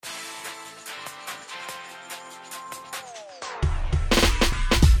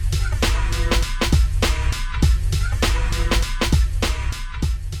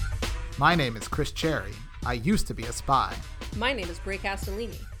My name is Chris Cherry. I used to be a spy. My name is Bray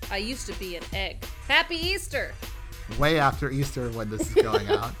Castellini. I used to be an egg. Happy Easter! Way after Easter when this is going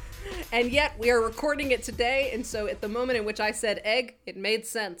out. And yet we are recording it today, and so at the moment in which I said egg, it made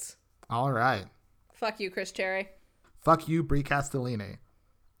sense. All right. Fuck you, Chris Cherry. Fuck you, Brie Castellini.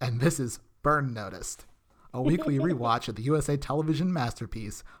 And this is Burn Noticed, a weekly rewatch of the USA television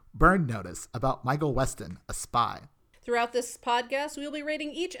masterpiece, Burn Notice, about Michael Weston, a spy. Throughout this podcast, we will be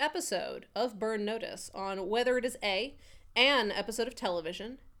rating each episode of Burn Notice on whether it is A, an episode of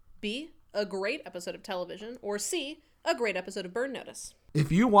television, B, a great episode of television, or C, a great episode of Burn Notice.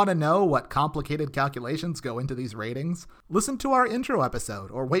 If you want to know what complicated calculations go into these ratings, listen to our intro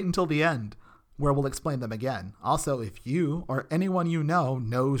episode or wait until the end, where we'll explain them again. Also, if you or anyone you know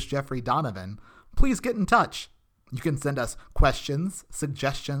knows Jeffrey Donovan, please get in touch. You can send us questions,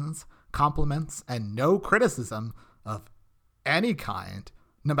 suggestions, compliments, and no criticism of any kind,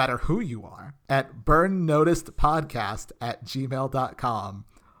 no matter who you are, at burnnoticedpodcast@gmail.com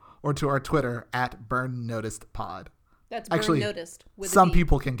or to our Twitter at burnnoticedpod. That's Burn Actually, Noticed. With some a B.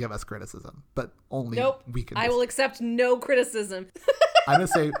 people can give us criticism, but only we can. I will accept no criticism. I'm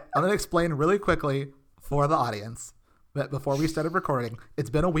going to explain really quickly for the audience that before we started recording,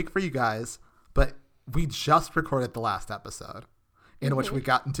 it's been a week for you guys, but we just recorded the last episode in which we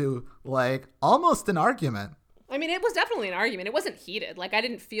got into like almost an argument. I mean, it was definitely an argument. It wasn't heated. Like, I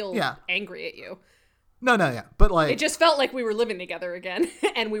didn't feel angry at you. No, yeah. But like, it just felt like we were living together again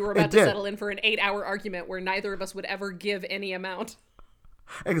and we were about to settle in for an 8-hour argument where neither of us would ever give any amount.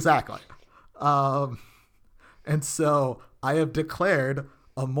 Exactly. And so I have declared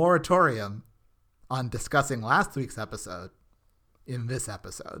a moratorium on discussing last week's episode in this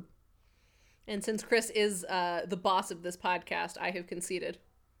episode. And since Chris is the boss of this podcast, I have conceded.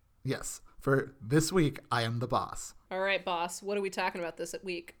 Yes. For this week, I am the boss. All right, boss. What are we talking about this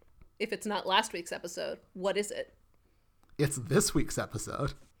week? If it's not last week's episode, what is it? It's this week's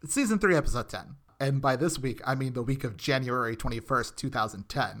episode. It's season 3, episode 10. And by this week, I mean the week of January 21st,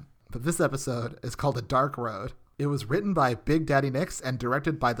 2010. But this episode is called A Dark Road. It was written by Big Daddy Nix and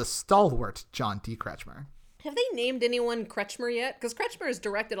directed by the stalwart John D. Kretschmer. Have they named anyone Kretschmer yet? Because Kretschmer has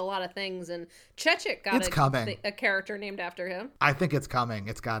directed a lot of things, and Chechik got a character named after him. I think it's coming.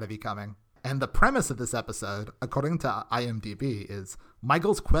 It's got to be coming. And the premise of this episode, according to IMDb, is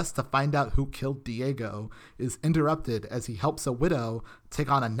Michael's quest to find out who killed Diego is interrupted as he helps a widow take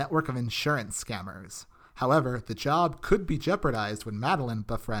on a network of insurance scammers. However, the job could be jeopardized when Madeline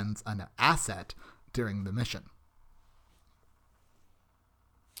befriends an asset during the mission.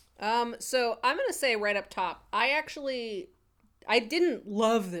 So I'm going to say right up top, I didn't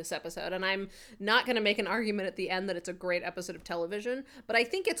love this episode, and I'm not going to make an argument at the end that it's a great episode of television, but I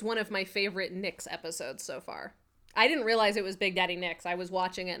think it's one of my favorite Nix episodes so far. I didn't realize it was Big Daddy Nix. I was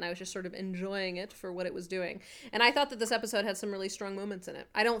watching it, and I was just sort of enjoying it for what it was doing. And I thought that this episode had some really strong moments in it.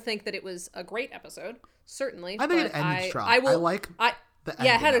 I don't think that it was a great episode, certainly. I think it ended strong. It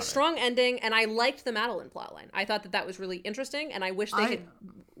had a strong ending, and I liked the Madeline plotline. I thought that was really interesting, and I wish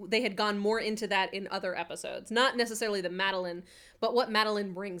they had gone more into that in other episodes. Not necessarily the Madeline, but what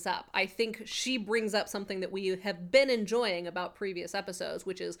Madeline brings up. I think she brings up something that we have been enjoying about previous episodes,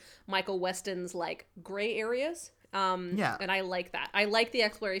 which is Michael Weston's like gray areas. And I like that. I like the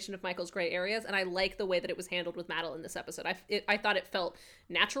exploration of Michael's gray areas, and I like the way that it was handled with Madeline this episode. I thought it felt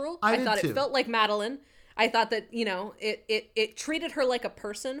natural. I thought it felt like Madeline. I thought that, it treated her like a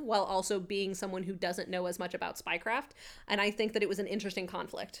person while also being someone who doesn't know as much about spycraft. And I think that it was an interesting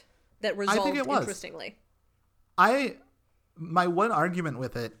conflict that resolved interestingly. My one argument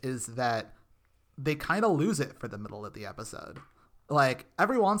with it is that they kind of lose it for the middle of the episode. Like,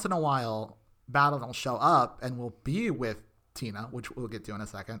 every once in a while, Madeline will show up and will be with Tina, which we'll get to in a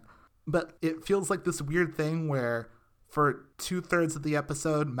second. But it feels like this weird thing where for 2/3 of the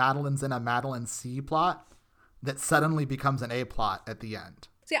episode, Madeline's in a Madeline C plot that suddenly becomes an A plot at the end.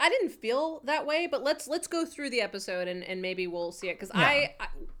 See, I didn't feel that way, but let's go through the episode and maybe we'll see it. Because I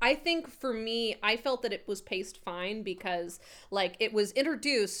think for me, I felt that it was paced fine because, like, it was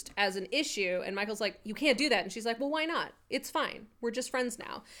introduced as an issue, and Michael's like, you can't do that. And she's like, well, why not? It's fine. We're just friends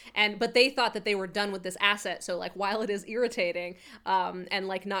now. But they thought that they were done with this asset. So, like, while it is irritating and,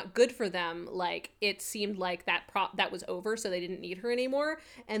 like, not good for them, like, it seemed like that was over, so they didn't need her anymore.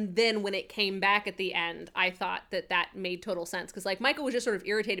 And then when it came back at the end, I thought that made total sense. Because, like, Michael was just sort of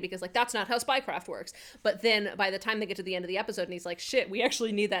irritated because, like, that's not how spycraft works. But then by the time they get to the end of the episode and he's like, shit, we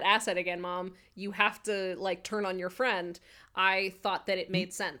actually need that asset again, Mom. You have to, like, turn on your friend. I thought that it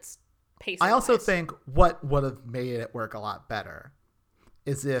made sense. I also think what would have made it work a lot better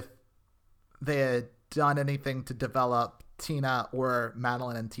is if they had done anything to develop Tina or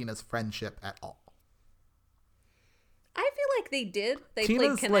Madeline and Tina's friendship at all. I feel like they did. They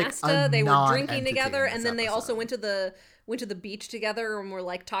Tina's played like canasta. a they were drinking non-entity together, in and this then they also episode. went to the beach together and were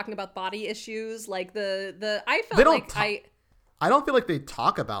like talking about body issues. Like the I They felt don't. like I don't feel like they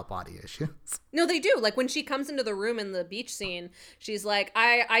talk about body issues. No, they do. Like when she comes into the room in the beach scene, she's like,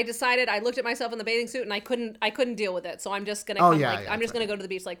 I decided, I looked at myself in the bathing suit and I couldn't deal with it. So I'm just gonna Oh, come yeah, like yeah, I'm just that's gonna go to the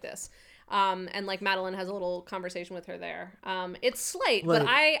beach like this. And like Madeline has a little conversation with her there. It's slight, Like- but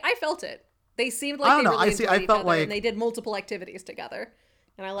I felt it. They seemed I like don't they know. really I see- enjoyed I each felt other, like- and they did multiple activities together.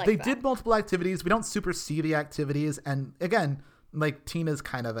 And I like They that. did multiple activities. We don't super see the activities. And again, like Tina's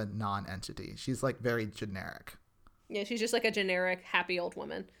kind of a non-entity. She's like very generic. Yeah, she's just like a generic happy old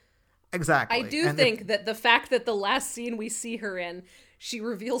woman. Exactly. I do And think that the fact that the last scene we see her in, she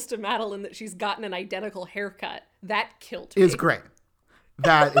reveals to Madeline that she's gotten an identical haircut. That killed me. is great.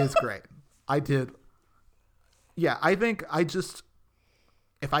 That is great. I did. Yeah, I think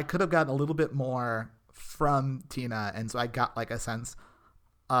if I could have gotten a little bit more from Tina, and so I got like a sense,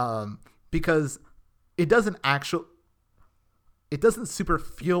 because it doesn't super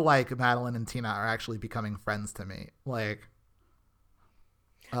feel like Madeline and Tina are actually becoming friends to me. Like,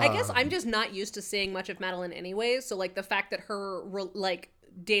 I guess I'm just not used to seeing much of Madeline anyways. So like the fact that her like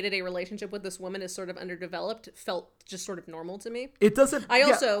day-to-day relationship with this woman is sort of underdeveloped felt just sort of normal to me. it doesn't. I yeah,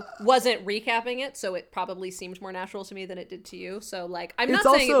 also wasn't recapping it, so it probably seemed more natural to me than it did to you. So like I'm not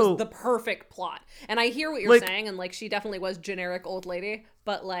It's saying it also- was the perfect plot. And I hear what you're Like- saying, and like she definitely was generic old lady,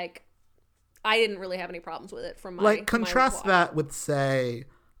 but like I didn't really have any problems with it from my like contrast watch. that with say,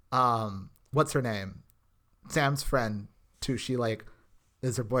 what's her name, Sam's friend, too. She like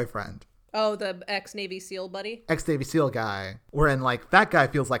is her boyfriend. Oh, the ex-Navy SEAL buddy? Ex-Navy SEAL guy, wherein like that guy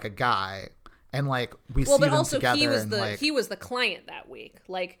feels like a guy, and like we Well, see but them also together. he was and, the like, he was the client that week.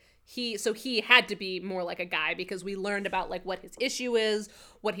 Like he had to be more like a guy because we learned about like what his issue is,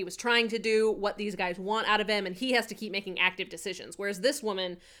 what he was trying to do, what these guys want out of him, and he has to keep making active decisions. Whereas this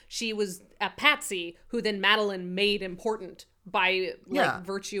woman, she was a patsy who then Madeline made important by like Yeah.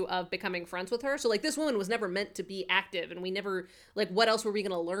 virtue of becoming friends with her. So like this woman was never meant to be active, and we never like what else were we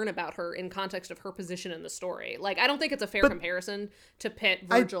going to learn about her in context of her position in the story? Like I don't think it's a fair comparison to pit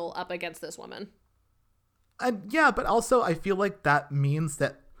Virgil up against this woman. and yeah, but also I feel like that means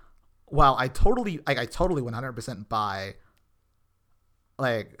that while I totally 100% buy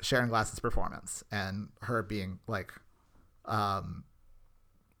like Sharon Glass's performance and her being like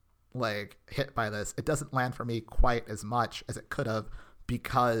hit by this, it doesn't land for me quite as much as it could have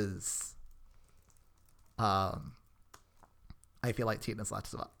because I feel like Tina's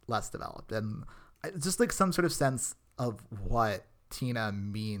less developed, and just like some sort of sense of what Tina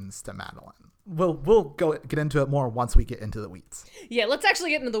means to Madeline. We'll get into it more once we get into the weeds. Yeah, let's actually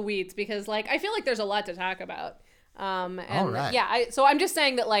get into the weeds because like I feel like there's a lot to talk about. And All right. yeah, so I'm just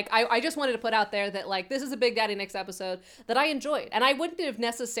saying that like I just wanted to put out there that like this is a Big Daddy Nick's episode that I enjoyed, and I wouldn't have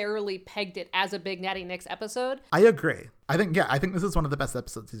necessarily pegged it as a Big Daddy Nick's episode. I agree. I think this is one of the best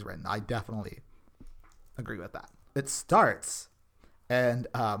episodes he's written. I definitely agree with that. It starts, and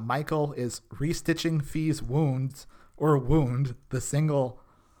Michael is restitching Fee's wound, the single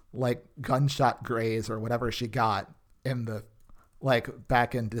like gunshot graze or whatever she got in the like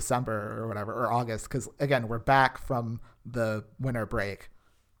back in December or whatever, or August, because again we're back from the winter break.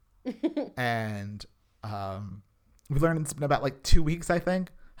 And we learned it's been about like 2 weeks I think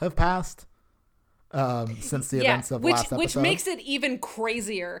have passed since the events of last episode. Which makes it even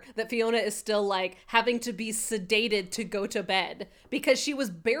crazier that Fiona is still like having to be sedated to go to bed because she was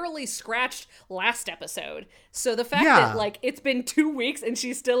barely scratched last episode. So the fact that like it's been 2 weeks and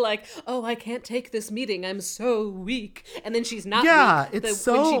she's still like, oh, I can't take this meeting, I'm so weak, and then she's not weak. It's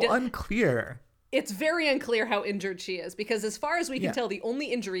so unclear. It's very unclear how injured she is because as far as we can tell, the only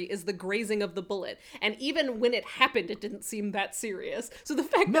injury is the grazing of the bullet. And even when it happened, it didn't seem that serious. So the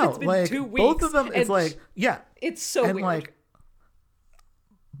fact that it's been like, 2 weeks. both of them is like, it's so and weird. like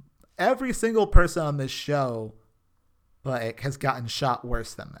every single person on this show like has gotten shot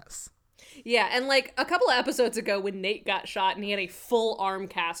worse than this. Yeah, and like a couple of episodes ago when Nate got shot and he had a full arm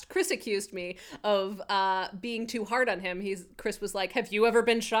cast, Chris accused me of being too hard on him. Chris was like, have you ever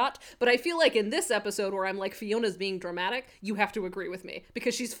been shot? But I feel like in this episode where I'm like, Fiona's being dramatic, you have to agree with me.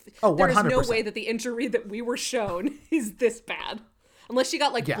 Because there is no 100%. way that the injury that we were shown is this bad. Unless she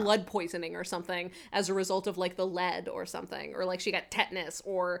got like blood poisoning or something as a result of like the lead or something, or like she got tetanus,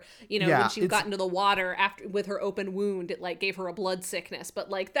 or when she got into the water after with her open wound, it like gave her a blood sickness. But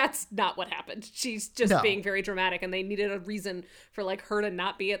like that's not what happened. She's just being very dramatic, and they needed a reason for like her to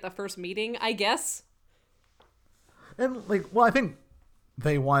not be at the first meeting, I guess. And like, well, I think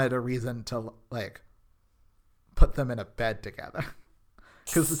they wanted a reason to like put them in a bed together.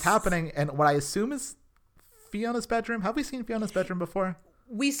 Because it's happening in what I assume is Fiona's bedroom. Have we seen Fiona's bedroom before?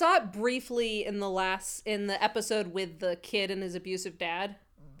 We saw it briefly in the episode with the kid and his abusive dad,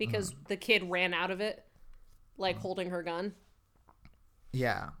 because the kid ran out of it, like holding her gun.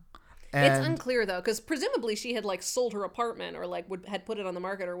 Yeah. It's unclear though, because presumably she had like sold her apartment or like had put it on the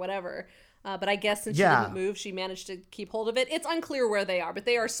market or whatever. But I guess since she didn't move, she managed to keep hold of it. It's unclear where they are, but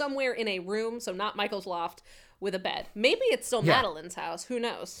they are somewhere in a room, so not Michael's loft, with a bed. Maybe it's still Madeline's house. Who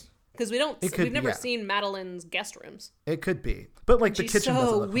knows? Because we've never seen Madeline's guest rooms. It could be, but like the kitchen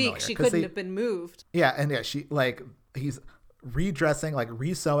doesn't look weak. familiar, She couldn't have been moved. Yeah, and she like he's redressing, like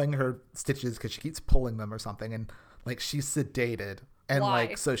resewing her stitches because she keeps pulling them or something, and like she's sedated, and Why?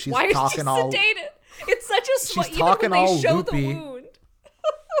 like so she's Why talking is she all sedated? It's such a she's even talking when they all show loopy. the wound.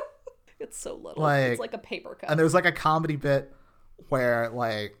 It's so little. Like, it's like a paper cut. And there's like a comedy bit where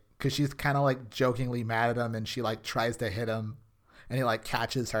like because she's kind of like jokingly mad at him, and she like tries to hit him, and he like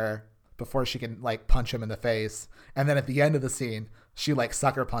catches her before she can like punch him in the face, and then at the end of the scene she like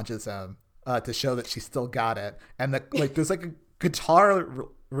sucker punches him to show that she still got it, and like there's like a guitar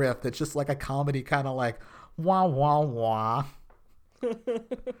riff that's just like a comedy kind of like wah wah wah.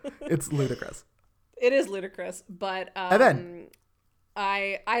 It's ludicrous. It is ludicrous, but And then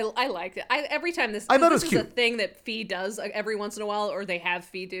I liked it. Every time I thought it was is cute. a thing that Fee does every once in a while, or they have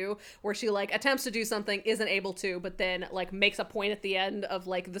Fee do, where she like attempts to do something, isn't able to, but then like makes a point at the end of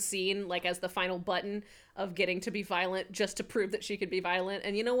like the scene, like as the final button of getting to be violent, just to prove that she could be violent.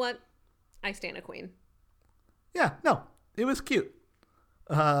 And you know what? I stand a queen. Yeah, no, it was cute.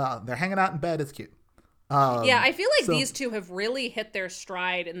 They're hanging out in bed. It's cute. Yeah, I feel like these two have really hit their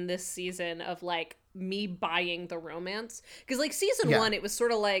stride in this season of like me buying the romance, because like season 1 it was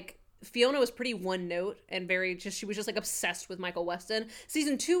sort of like Fiona was pretty one note and she was just like obsessed with Michael Weston.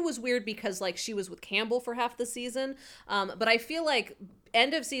 Season 2 was weird because like she was with Campbell for half the season, but I feel like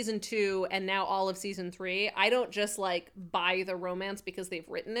end of season 2 and now all of season 3, I don't just like buy the romance because they've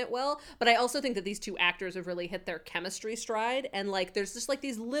written it well, but I also think that these two actors have really hit their chemistry stride, and like there's just like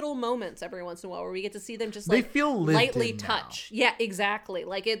these little moments every once in a while where we get to see them just like they feel lightly touch. Yeah, exactly.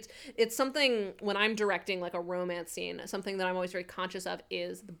 Like it's something when I'm directing like a romance scene, something that I'm always very conscious of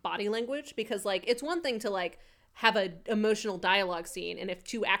is the body language, because like it's one thing to like have a emotional dialogue scene, and if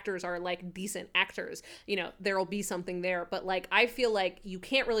two actors are like decent actors, you know, there'll be something there, but like I feel like you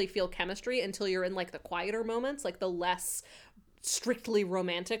can't really feel chemistry until you're in like the quieter moments, like the less strictly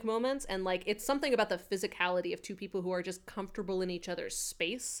romantic moments, and like it's something about the physicality of two people who are just comfortable in each other's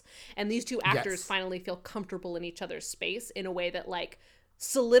space, and these two actors finally feel comfortable in each other's space in a way that like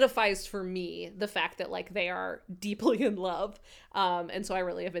solidifies for me the fact that like they are deeply in love, and so I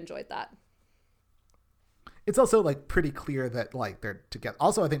really have enjoyed that. It's also like pretty clear that like they're together.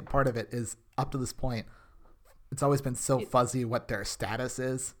 Also, I think part of it is up to this point, it's always been so fuzzy what their status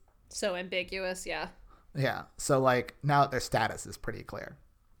is. So ambiguous, yeah. Yeah. So like now their status is pretty clear.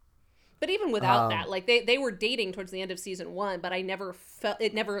 But even without that, like they were dating towards the end of season 1, but I never felt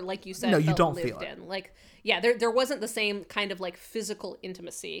it. Never, like you said, no, you felt don't lived feel it. in. Like, yeah, there wasn't the same kind of like physical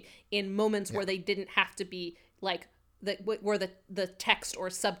intimacy in moments where they didn't have to be like where the text or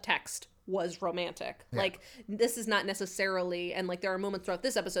subtext was romantic. Like this is not necessarily, and like there are moments throughout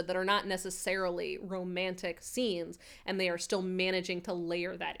this episode that are not necessarily romantic scenes, and they are still managing to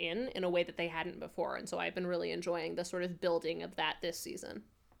layer that in a way that they hadn't before. And so I've been really enjoying the sort of building of that this season.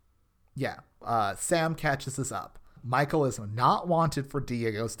 Yeah. Sam catches us up. Michael is not wanted for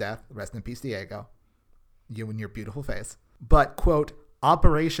Diego's death. Rest in peace, Diego. You and your beautiful face. But, quote,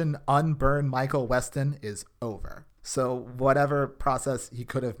 Operation Unburn Michael Weston is over. So whatever process he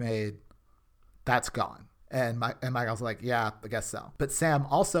could have made, that's gone. And Michael's like, yeah, I guess so. But Sam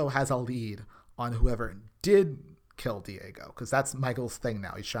also has a lead on whoever did kill Diego, because that's Michael's thing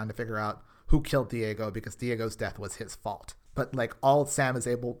now. He's trying to figure out who killed Diego, because Diego's death was his fault. But like all Sam was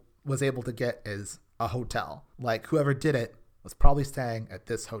able to get is a hotel. Like whoever did it was probably staying at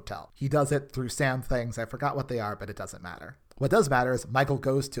this hotel. He does it through Sam things. I forgot what they are, but it doesn't matter. What does matter is Michael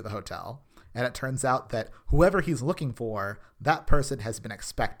goes to the hotel, and it turns out that whoever he's looking for, that person has been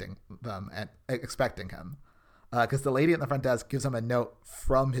expecting them and expecting him. Because the lady at the front desk gives him a note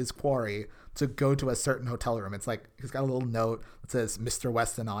from his quarry to go to a certain hotel room. It's like he's got a little note that says Mr.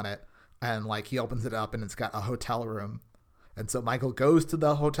 Weston on it, and like he opens it up and it's got a hotel room. And so Michael goes to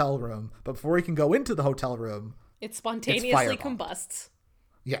the hotel room, but before he can go into the hotel room, it spontaneously combusts.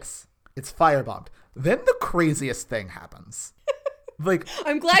 Yes, it's firebombed. Then the craziest thing happens. Like,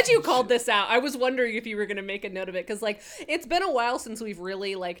 I'm glad you called this out. I was wondering if you were going to make a note of it, because like it's been a while since we've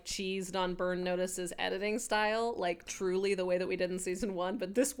really like cheesed on Burn Notice's editing style, like truly the way that we did in season 1,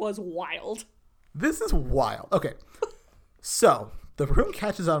 but this was wild. This is wild. Okay. So the room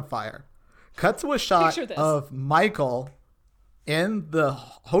catches on fire. Cut to a shot of Michael in the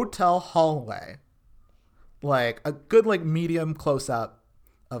hotel hallway. Like a good like medium close up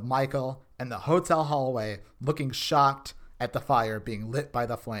of Michael in the hotel hallway looking shocked at the fire being lit by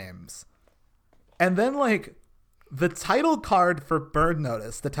the flames. And then like the title card for Burn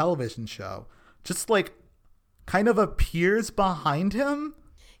Notice, the television show, just like kind of appears behind him.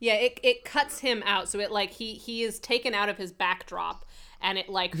 Yeah, it cuts him out. So it like he is taken out of his backdrop and it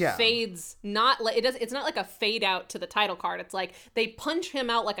like fades, not like it's not like a fade out to the title card. It's like they punch him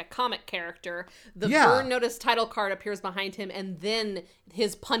out like a comic character. The Burn Notice title card appears behind him and then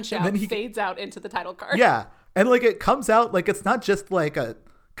his punch out fades out into the title card. Yeah. And like it comes out like it's not just like a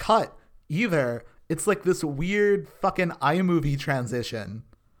cut either. It's like this weird fucking iMovie transition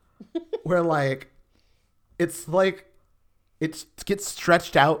where like it's like it gets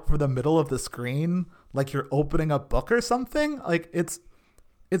stretched out for the middle of the screen like you're opening a book or something. Like it's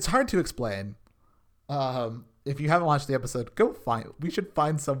hard to explain. If you haven't watched the episode, we should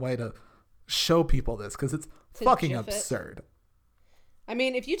find some way to show people this because it's fucking absurd. I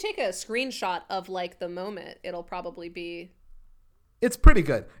mean, if you take a screenshot of like the moment, it'll probably be. It's pretty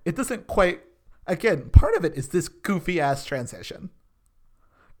good. It doesn't quite. Again, part of it is this goofy ass transition.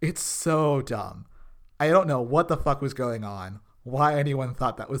 It's so dumb. I don't know what the fuck was going on, why anyone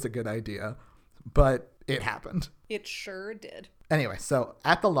thought that was a good idea, but it happened. It sure did. Anyway, so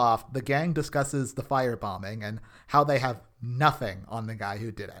at the loft, the gang discusses the firebombing and how they have nothing on the guy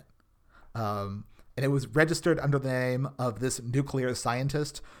who did it. And it was registered under the name of this nuclear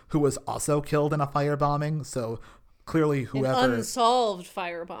scientist who was also killed in a firebombing. So clearly whoever... An unsolved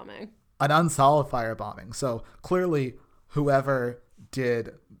firebombing. So clearly whoever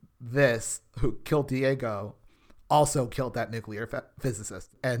did this, who killed Diego, also killed that nuclear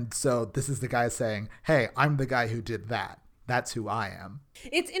physicist. And so this is the guy saying, hey, I'm the guy who did that. That's who I am.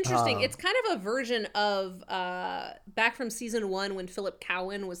 It's interesting. It's kind of a version of back from season 1 when Philip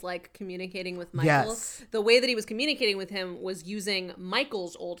Cowan was like communicating with Michael. Yes. The way that he was communicating with him was using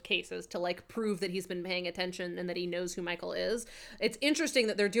Michael's old cases to like prove that he's been paying attention and that he knows who Michael is. It's interesting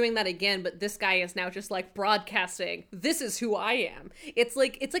that they're doing that again, but this guy is now just like broadcasting, this is who I am. It's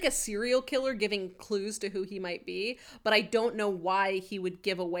like a serial killer giving clues to who he might be, but I don't know why he would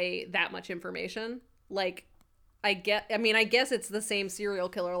give away that much information. Like, I guess it's the same serial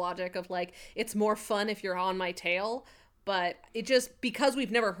killer logic of like, it's more fun if you're on my tail, but it just, because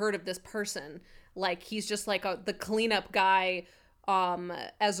we've never heard of this person, like he's just like the cleanup guy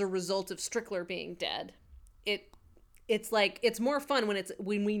as a result of Strickler being dead. It's like, it's more fun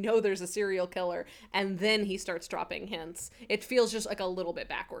when we know there's a serial killer and then he starts dropping hints. It feels just like a little bit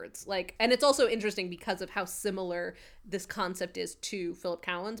backwards. Like, and it's also interesting because of how similar this concept is to Philip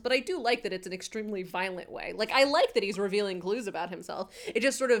Cowan's, but I do like that it's an extremely violent way. Like, I like that he's revealing clues about himself. It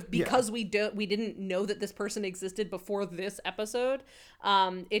just sort of, because we didn't know that this person existed before this episode,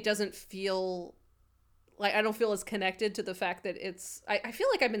 it doesn't feel like, I don't feel as connected to the fact that it's, I feel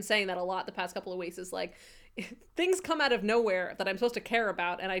like I've been saying that a lot the past couple of weeks, is like, things come out of nowhere that I'm supposed to care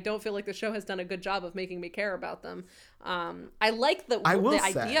about, and I don't feel like the show has done a good job of making me care about them. I like the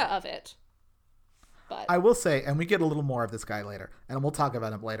idea of it. But I will say, and we get a little more of this guy later, and we'll talk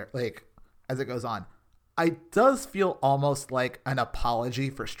about him later, like, as it goes on. It does feel almost like an apology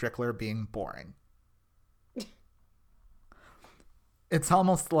for Strickler being boring. It's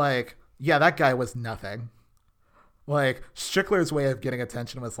almost like, yeah, that guy was nothing. Like, Strickler's way of getting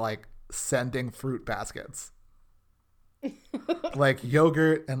attention was like sending fruit baskets. Like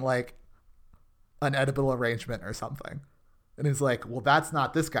yogurt and like an edible arrangement or something. And he's like, well, that's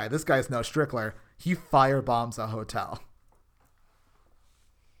not this guy. This guy's no Strickler. He firebombs a hotel.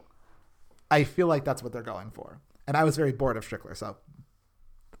 I feel like that's what they're going for. And I was very bored of Strickler, so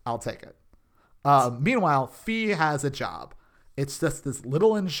I'll take it. Meanwhile, Fee has a job. It's just this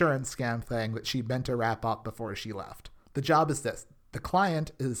little insurance scam thing that she meant to wrap up before she left. The job is this. The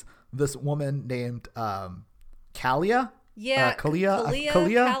client is this woman named Kalia. Yeah,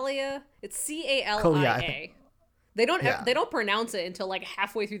 Kalia. It's Calia. They don't pronounce it until like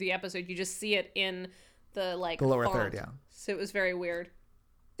halfway through the episode. You just see it in the lower font. third, yeah. So it was very weird.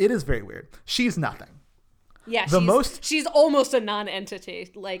 It is very weird. She's nothing. Yeah, she's almost a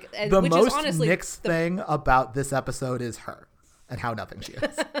non-entity. Like, the which most is honestly mixed thing about this episode is her and how nothing she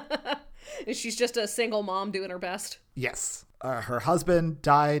is. She's just a single mom doing her best. Yes. Her husband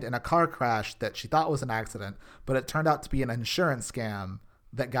died in a car crash that she thought was an accident, but it turned out to be an insurance scam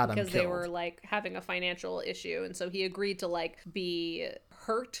that got him killed. Because they were like having a financial issue, and so he agreed to like be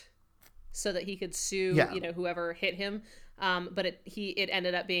hurt so that he could sue, whoever hit him. but it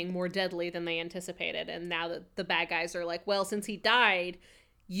ended up being more deadly than they anticipated. And now the bad guys are like, well, since he died,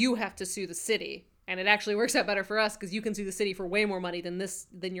 you have to sue the city. And it actually works out better for us because you can sue the city for way more money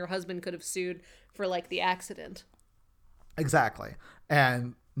than your husband could have sued for like the accident. Exactly.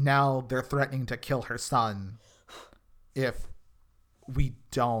 And now they're threatening to kill her son if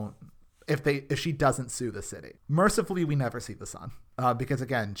she doesn't sue the city. Mercifully, we never see the son because,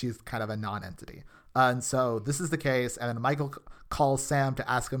 again, she's kind of a non-entity. And so this is the case. And then Michael calls Sam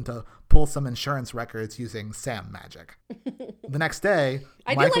to ask him to pull some insurance records using Sam magic. The next day,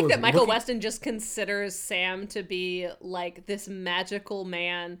 I do like that Michael Weston just considers Sam to be like this magical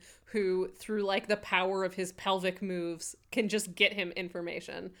man who, through like the power of his pelvic moves, can just get him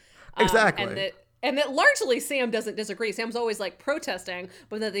information. Exactly. And that largely Sam doesn't disagree. Sam's always like protesting,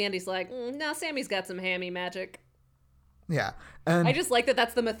 but then at the end he's like, no, Sammy's got some hammy magic. Yeah. And I just like that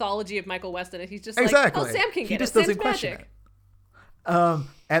that's the mythology of Michael Weston. He's just exactly. like, oh, Sam can get it. He just it. doesn't Sam's question magic. it.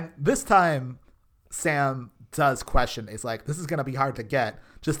 And this time, Sam does question. He's like, this is going to be hard to get,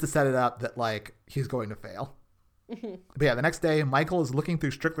 just to set it up that like he's going to fail. But yeah, the next day, Michael is looking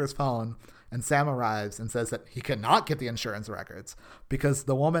through Strickler's phone, and Sam arrives and says that he cannot get the insurance records because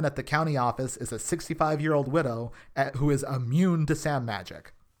the woman at the county office is a 65-year-old widow who is immune to Sam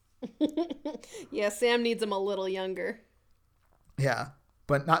magic. Yeah, Sam needs him a little younger. Yeah,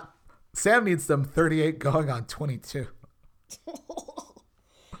 but not. Sam needs them 38 going on 22.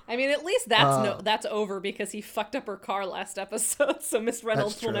 I mean, at least that's over because he fucked up her car last episode, so Miss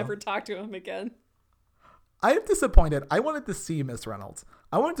Reynolds will never talk to him again. I am disappointed. I wanted to see Miss Reynolds.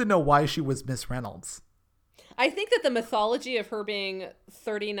 I wanted to know why she was Miss Reynolds. I think that the mythology of her being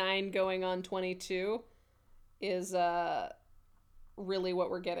 39 going on 22 is really what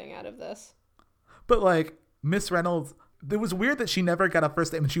we're getting out of this. But like Miss Reynolds, it was weird that she never got a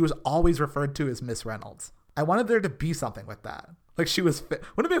first name and she was always referred to as Miss Reynolds. I wanted there to be something with that. Like she was,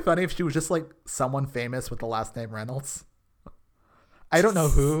 wouldn't it be funny if she was just like someone famous with the last name Reynolds? I don't know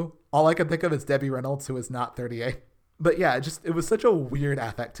who. All I can think of is Debbie Reynolds, who is not 38. But yeah, it was such a weird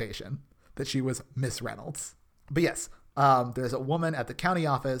affectation that she was Miss Reynolds. But yes, there's a woman at the county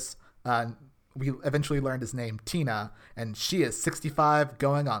office. We eventually learned his name, Tina, and she is 65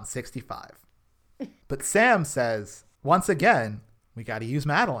 going on 65. But Sam says, once again, we got to use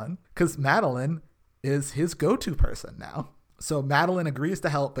Madeline because Madeline is his go-to person now. So Madeline agrees to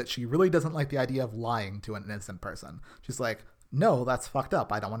help, but she really doesn't like the idea of lying to an innocent person. She's like, no, that's fucked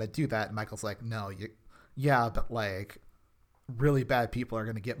up. I don't want to do that. And Michael's like, no, yeah, but like really bad people are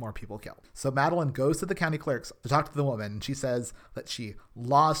going to get more people killed. So Madeline goes to the county clerks to talk to the woman. And she says that she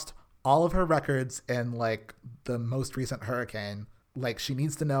lost all of her records in like the most recent hurricane. Like she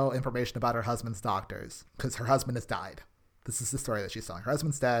needs to know information about her husband's doctors because her husband has died. This is the story that she's telling. Her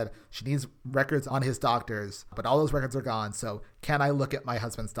husband's dead. She needs records on his doctors, but all those records are gone. So can I look at my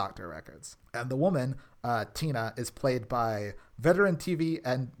husband's doctor records? And the woman, Tina, is played by veteran TV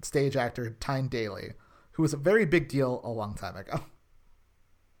and stage actor Tyne Daly, who was a very big deal a long time ago.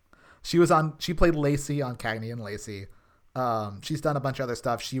 She played Lacey on Cagney and Lacey. She's done a bunch of other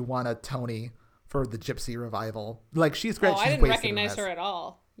stuff. She won a Tony for the Gypsy revival. Like she's great. I didn't recognize her at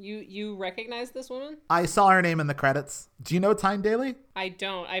all. You recognize this woman? I saw her name in the credits. Do you know Tyne Daly? I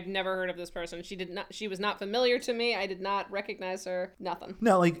don't. I've never heard of this person. She was not familiar to me. I did not recognize her. Nothing.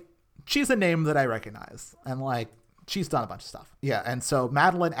 No, like she's a name that I recognize. And like she's done a bunch of stuff. Yeah, and so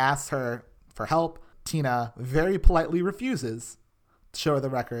Madeline asks her for help. Tina very politely refuses to show her the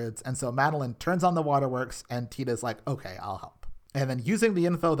records. And so Madeline turns on the waterworks and Tina's like, okay, I'll help. And then using the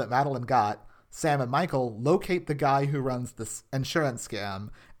info that Madeline got, Sam and Michael locate the guy who runs this insurance scam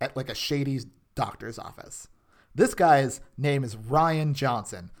at like a shady doctor's office. This guy's name is Rian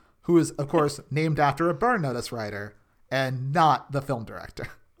Johnson, who is, of course, named after a Burn Notice writer and not the film director.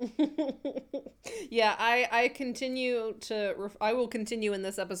 Yeah, I will continue in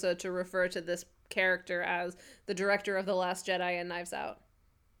this episode to refer to this character as the director of The Last Jedi and Knives Out.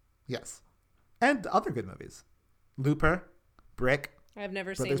 Yes. And other good movies. Looper, Brick. I've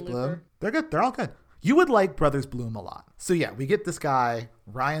never Brothers seen Bloom. Looper. They're good. They're all good. You would like Brothers Bloom a lot. So yeah, we get this guy,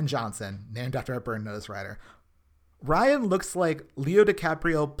 Rian Johnson, named after a Burn Notice writer. Ryan looks like Leo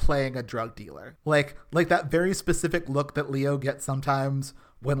DiCaprio playing a drug dealer. Like that very specific look that Leo gets sometimes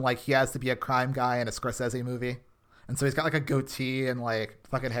when like he has to be a crime guy in a Scorsese movie. And so he's got like a goatee and like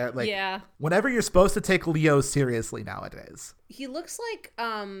fucking hair. Like, yeah. Whenever you're supposed to take Leo seriously nowadays. He looks like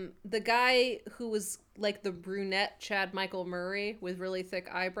the guy who was like the brunette Chad Michael Murray with really thick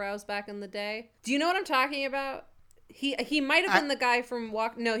eyebrows back in the day. Do you know what I'm talking about? He might have been the guy from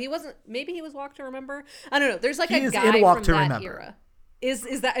Walk. No, he wasn't. Maybe he was Walk to Remember. I don't know. There's like a guy from that era.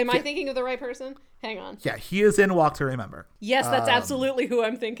 Is that, am I thinking of the right person? Hang on. Yeah, he is in Walk to Remember. Yes, that's absolutely who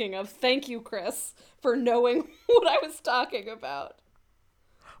I'm thinking of. Thank you, Chris, for knowing what I was talking about.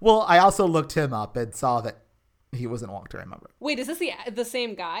 Well, I also looked him up and saw that he was in Walk to Remember. Wait, is this the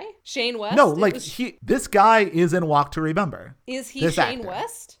same guy? Shane West? No, like this guy is in Walk to Remember. Is he this Shane actor.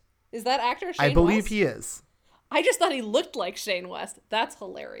 West? Is that actor Shane West? I believe he is. I just thought he looked like Shane West. That's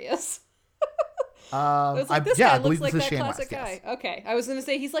hilarious. I was like, this I guy believe looks like this is that Shane classic West, guy. yes. Okay, I was going to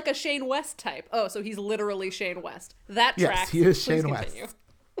say he's like a Shane West type. Oh, so he's literally Shane West. That Yes, tracks. he is Please Shane continue.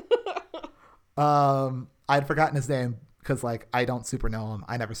 West. I'd forgotten his name because like I don't super know him.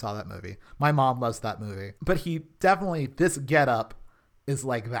 I never saw that movie. My mom loves that movie. But he definitely, this getup is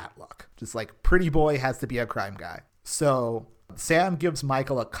like that look. Just like pretty boy has to be a crime guy. So Sam gives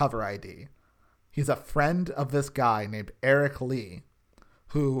Michael a cover ID. He's a friend of this guy named Eric Lee,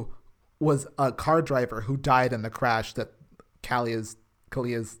 who was a car driver who died in the crash that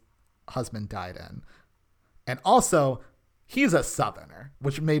Kalia's husband died in. And also, he's a Southerner,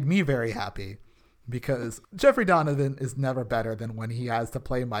 which made me very happy because Jeffrey Donovan is never better than when he has to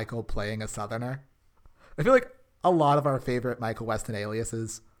play Michael playing a Southerner. I feel like a lot of our favorite Michael Weston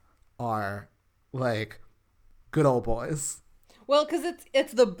aliases are like good old boys. Well, because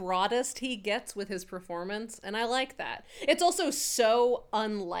it's the broadest he gets with his performance, and I like that. It's also so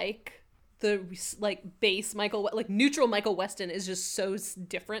unlike the like base Michael, like neutral Michael Weston is just so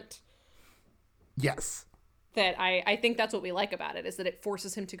different. Yes. That I think that's what we like about it, is that it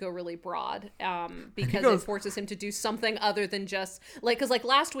forces him to go really broad, because it forces him to do something other than just like, because like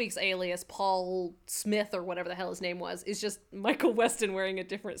last week's alias, Paul Smith or whatever the hell his name was, is just Michael Weston wearing a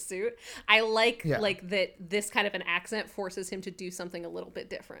different suit. I like that this kind of an accent forces him to do something a little bit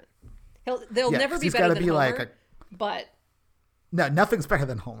different. They'll never be better than Homer, like but no, nothing's better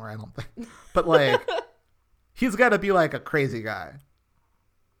than Homer, I don't think. But like he's got to be like a crazy guy.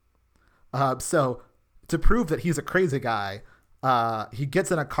 So to prove that he's a crazy guy, he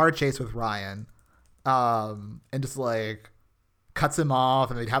gets in a car chase with Ryan, and just like cuts him off,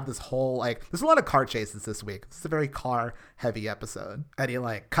 and they'd have this whole like there's a lot of car chases this week. It's a very car heavy episode. And he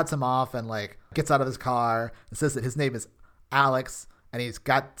like cuts him off and like gets out of his car and says that his name is Alex and he's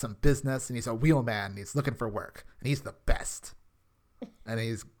got some business and he's a wheelman and he's looking for work and he's the best. And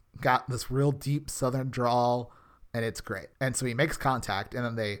he's got this real deep Southern drawl and it's great. And so he makes contact and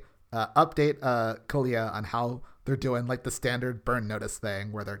then they update Kalia on how they're doing like the standard burn notice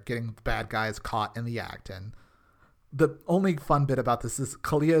thing where they're getting the bad guys caught in the act. And the only fun bit about this is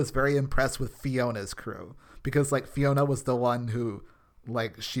Kalia is very impressed with Fiona's crew because like Fiona was the one who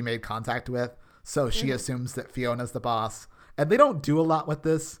like she made contact with. So she assumes that Fiona's the boss and they don't do a lot with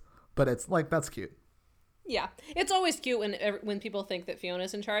this, but it's like, that's cute. Yeah, it's always cute when people think that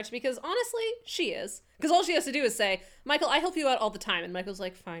Fiona's in charge because honestly, she is. Because all she has to do is say, Michael, I help you out all the time. And Michael's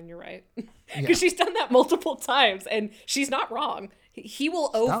like, fine, you're right. Because she's done that multiple times and she's not wrong. He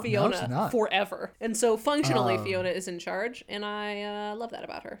will owe Fiona forever. And so functionally, Fiona is in charge. And I love that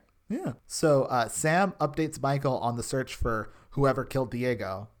about her. Yeah. So Sam updates Michael on the search for whoever killed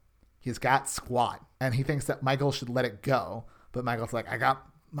Diego. He's got squat and he thinks that Michael should let it go. But Michael's like, I got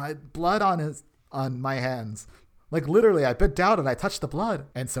my blood on my hands. Like literally, I bit down and I touched the blood.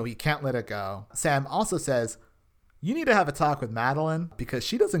 And so he can't let it go. Sam also says, you need to have a talk with Madeline because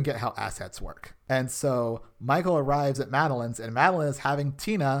she doesn't get how assets work. And so Michael arrives at Madeline's and Madeline is having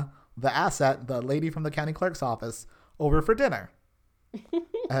Tina, the asset, the lady from the county clerk's office, over for dinner.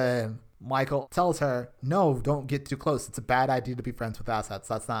 And Michael tells her, no, don't get too close. It's a bad idea to be friends with assets.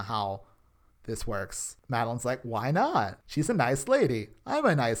 That's not how this works. Madeline's like, why not? She's a nice lady. I'm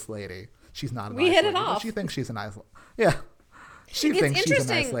a nice lady. She's not a nice lady. We hit it off. She thinks she's a nice lady. Yeah. She thinks she's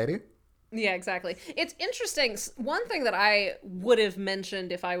a nice lady. Yeah, exactly. It's interesting. One thing that I would have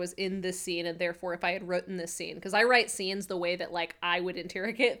mentioned if I was in this scene and therefore if I had written this scene, because I write scenes the way that like I would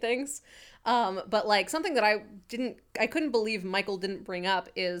interrogate things. But like something that I couldn't believe Michael didn't bring up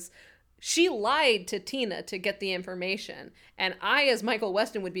is she lied to Tina to get the information. And I, as Michael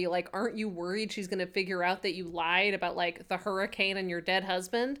Weston, would be like, aren't you worried she's going to figure out that you lied about, like, the hurricane and your dead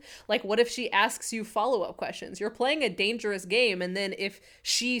husband? Like, what if she asks you follow-up questions? You're playing a dangerous game, and then if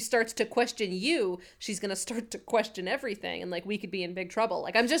she starts to question you, she's going to start to question everything, and, like, we could be in big trouble.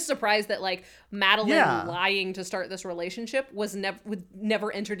 Like, I'm just surprised that, like, Madeline lying to start this relationship was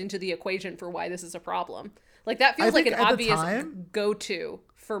never entered into the equation for why this is a problem. Like, that feels like an obvious go-to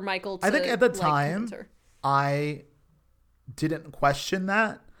for Michael to, I think at the like, time, I didn't question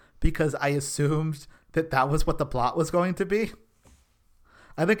that because I assumed that was what the plot was going to be.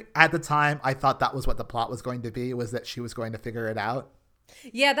 I think at the time, I thought that was what the plot was going to be, was that she was going to figure it out.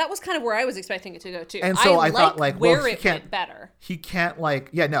 Yeah, that was kind of where I was expecting it to go too. And so I thought like, where well, it went better. He can't like,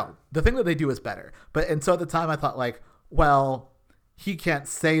 yeah, no, the thing that they do is better. And so at the time I thought like, well, he can't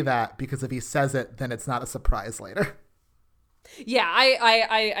say that because if he says it, then it's not a surprise later. Yeah,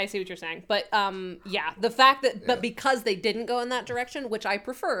 I see what you're saying. But yeah, the fact that, but because they didn't go in that direction, which I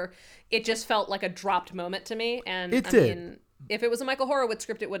prefer, it just felt like a dropped moment to me. And it I did. mean, if it was a Michael Horowitz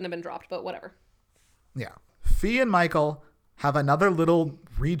script, it wouldn't have been dropped, but whatever. Yeah. Fee and Michael have another little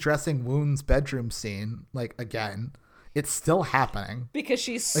redressing wounds bedroom scene, like, again. It's still happening. Because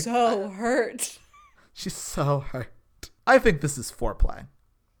she's so hurt. She's so hurt. I think this is foreplay.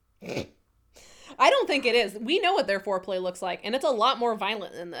 I don't think it is. We know what their foreplay looks like, and it's a lot more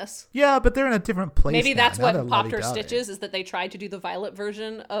violent than this. Yeah, but they're in a different place. Maybe now. that's Now what they're popped her lovey-dovey. stitches, is that they tried to do the Violet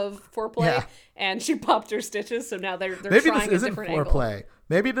version of foreplay, Yeah. and she popped her stitches, so now they're Maybe trying this a isn't different foreplay. angle.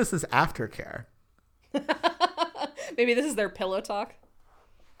 Maybe this is aftercare. Maybe this is their pillow talk.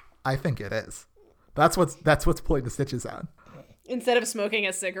 I think it is. That's what's pulling the stitches out. Instead of smoking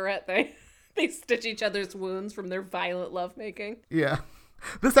a cigarette, they stitch each other's wounds from their violent lovemaking. Yeah.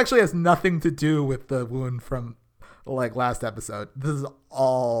 This actually has nothing to do with the wound from like last episode. This is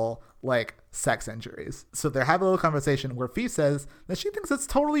all like sex injuries. So they're having a little conversation where Fee says that she thinks it's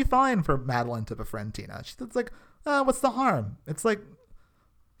totally fine for Madeline to befriend Tina. She says like, what's the harm? It's like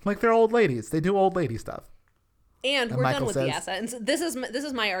they're old ladies. They do old lady stuff. And we're Michael done with says, the asset. And so this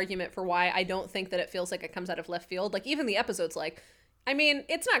is my argument for why I don't think that it feels like it comes out of left field. Like, even the episode's like, I mean,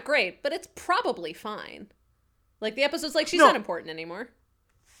 it's not great, but it's probably fine. Like, the episode's like, she's not important anymore.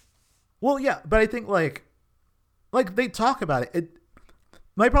 Well, yeah, but I think like they talk about it.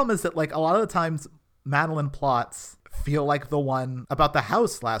 My problem is that like a lot of the times Madeline plots feel like the one about the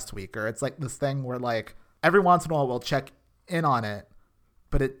house last week, or it's like this thing where like every once in a while we'll check in on it,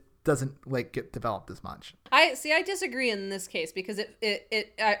 but it doesn't like get developed as much. I disagree in this case because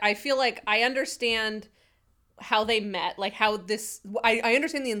I feel like I understand how they met, like how this, I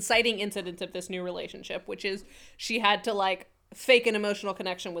understand the inciting incident of this new relationship, which is she had to like fake an emotional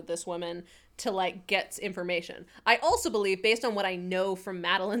connection with this woman to like get information. I also believe, based on what I know from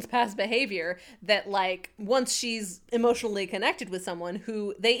Madeline's past behavior, that like once she's emotionally connected with someone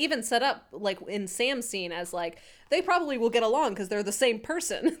who they even set up like in Sam's scene as like they probably will get along because they're the same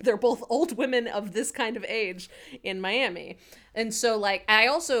person. They're both old women of this kind of age in Miami. And so like I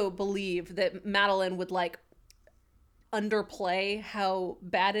also believe that Madeline would like underplay how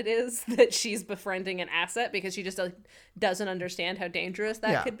bad it is that she's befriending an asset because she just doesn't understand how dangerous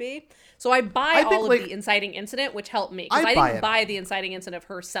that could be. So I buy all of the inciting incident, which helped me because I didn't buy the inciting incident of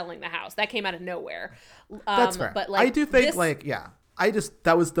her selling the house. That came out of nowhere. That's fair. But like, I do think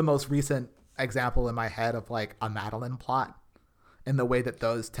that was the most recent example in my head of like a Madeline plot in the way that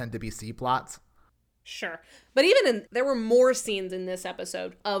those tend to be C plots. Sure. But even there were more scenes in this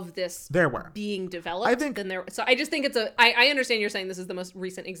episode of this being developed than there. So I just think I understand you're saying this is the most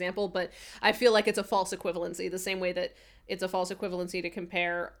recent example, but I feel like it's a false equivalency, the same way that it's a false equivalency to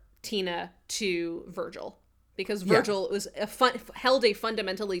compare Tina to Virgil. Because Virgil was held a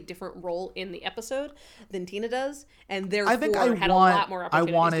fundamentally different role in the episode than Tina does, and therefore had a lot more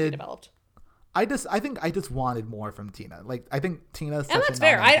opportunities to be developed. I think I just wanted more from Tina. Like I think Tina's and that's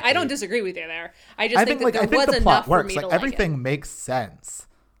fair. I don't disagree with you there. I just think that there was enough for me to like everything makes sense.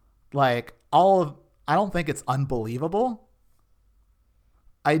 Like I don't think it's unbelievable.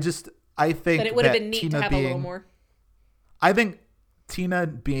 I think that it would have been neat to have a little more. I think Tina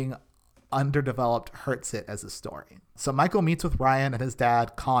being underdeveloped hurts it as a story. So Michael meets with Ryan and his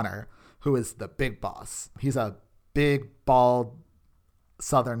dad Connor, who is the big boss. He's a big, bald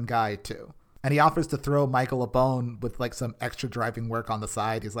Southern guy too. And he offers to throw Michael a bone with like some extra driving work on the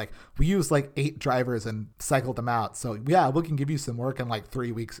side. He's like, we used like 8 drivers and cycled them out. So yeah, we can give you some work in like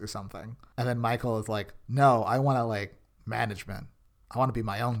 3 weeks or something. And then Michael is like, no, I want to like management. I want to be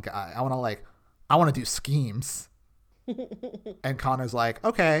my own guy. I want to do schemes. And Connor's like,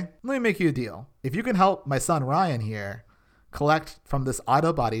 okay, let me make you a deal. If you can help my son Ryan here collect from this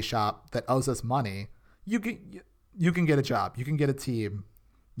auto body shop that owes us money, you can get a job. You can get a team.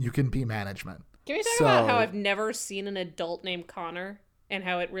 You can be management. Can we talk about how I've never seen an adult named Connor and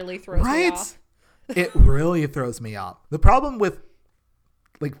how it really throws me off? It really throws me off. The problem with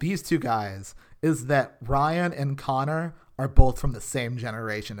like these two guys is that Ryan and Connor are both from the same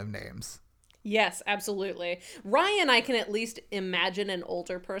generation of names. Yes, absolutely. Ryan, I can at least imagine an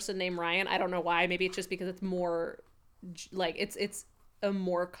older person named Ryan. I don't know why. Maybe it's just because it's more like it's a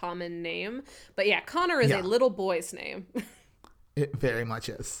more common name. But yeah, Connor is a little boy's name. It very much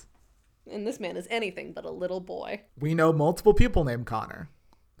is. And this man is anything but a little boy. We know multiple people named Connor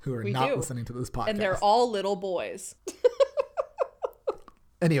who are not listening to this podcast. And they're all little boys.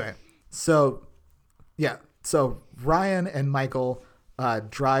 Anyway, so yeah, so Ryan and Michael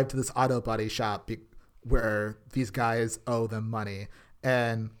drive to this auto body shop where these guys owe them money,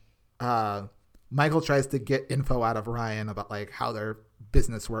 and Michael tries to get info out of Ryan about like how their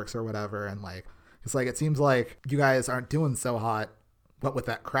business works or whatever, and like it's like, it seems like you guys aren't doing so hot. What with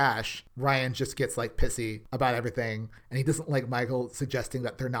that crash, Ryan just gets like pissy about everything, and he doesn't like Michael suggesting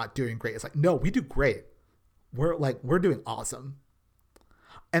that they're not doing great. It's like, no, we do great. We're doing awesome.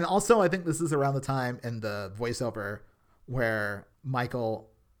 And also, I think this is around the time in the voiceover where Michael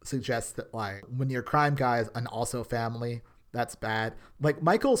suggests that like, when your crime guy is an also family, that's bad. Like,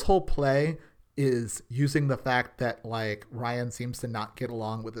 Michael's whole play is using the fact that like Ryan seems to not get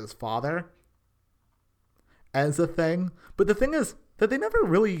along with his father as a thing. But the thing is that they never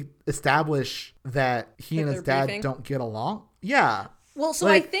really establish that he and his dad don't get along. Yeah. Well, so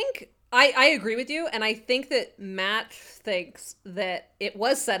like, I think I agree with you, and I think that Matt thinks that it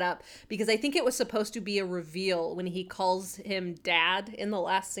was set up because I think it was supposed to be a reveal when he calls him dad in the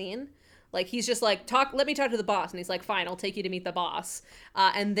last scene. Like, he's just like, let me talk to the boss. And he's like, fine, I'll take you to meet the boss.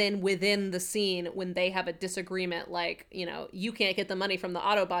 And then within the scene, when they have a disagreement, like, you know, you can't get the money from the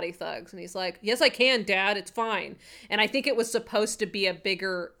auto body thugs. And he's like, yes, I can, Dad. It's fine. And I think it was supposed to be a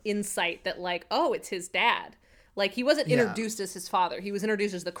bigger insight that like, oh, it's his dad. Like, he wasn't introduced as his father. He was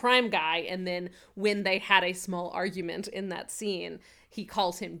introduced as the crime guy. And then when they had a small argument in that scene, he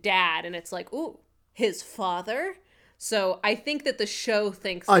calls him dad. And it's like, ooh, his father? So I think that the show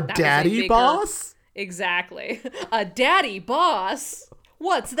thinks a daddy boss? Exactly. A daddy boss?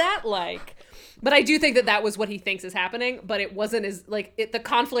 What's that like? But I do think that that was what he thinks is happening, but it wasn't as, like, the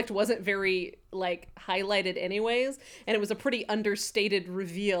conflict wasn't very, like, highlighted anyways, and it was a pretty understated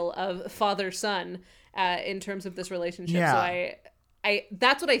reveal of father-son in terms of this relationship. Yeah. So I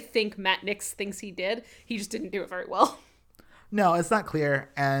that's what I think Matt Nix thinks he did. He just didn't do it very well. No, it's not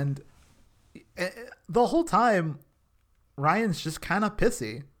clear, and the whole time Ryan's just kind of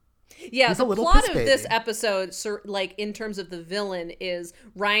pissy. Yeah, he's the plot of this episode, like, in terms of the villain, is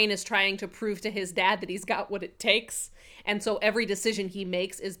Ryan is trying to prove to his dad that he's got what it takes. And so every decision he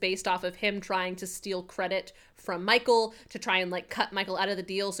makes is based off of him trying to steal credit from Michael to try and, like, cut Michael out of the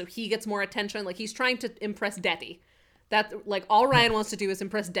deal so he gets more attention. Like, he's trying to impress Daddy. That, like, all Ryan wants to do is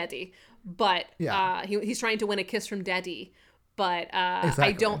impress Daddy. But he's trying to win a kiss from Daddy. But exactly.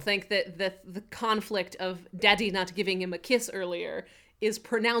 I don't think that the conflict of Daddy not giving him a kiss earlier is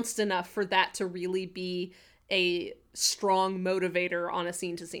pronounced enough for that to really be a strong motivator on a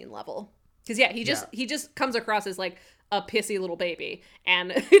scene-to-scene level. Because, he just comes across as, like, a pissy little baby.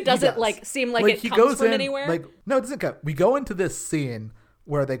 And it doesn't, like, seem like it comes from anywhere. Like, no, it doesn't go. We go into this scene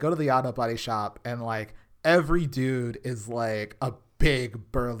where they go to the auto body shop and, like, every dude is, like, a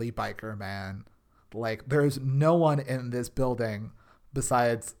big, burly biker man. Like, there's no one in this building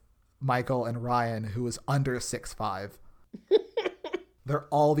besides Michael and Ryan who is under 6'5". They're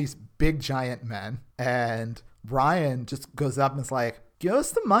all these big, giant men. And Ryan just goes up and is like, give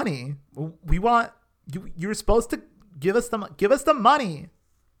us the money. We want you. You're supposed to give us the money.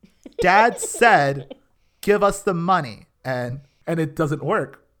 Dad said, give us the money. And it doesn't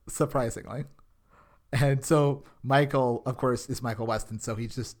work, surprisingly. And so Michael, of course, is Michael Weston. So he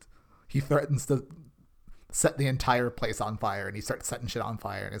threatens to set the entire place on fire, and he starts setting shit on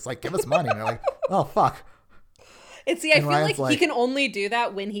fire, and it's like, give us money. And they're like, oh, fuck. I feel like he can only do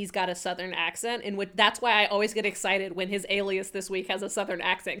that when he's got a Southern accent, and that's why I always get excited when his alias this week has a Southern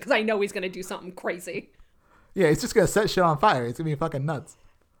accent, because I know he's going to do something crazy. Yeah, he's just going to set shit on fire. It's going to be fucking nuts.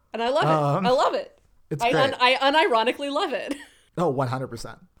 And I love it. I love it. It's great. I unironically love it. Oh,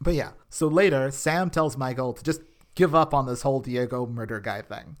 100%. But yeah, so later, Sam tells Michael to just give up on this whole Diego murder guy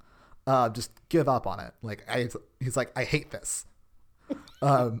thing. Just give up on it. Like, he's like, I hate this.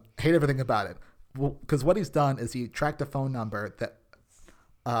 Hate everything about it. Well, because what he's done is he tracked a phone number that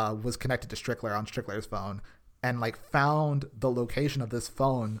was connected to Strickler on Strickler's phone, and like found the location of this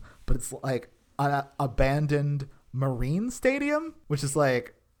phone, but it's like an abandoned marine stadium, which is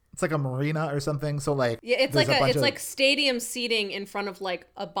like, it's like a marina or something. So like, yeah, it's like stadium seating in front of like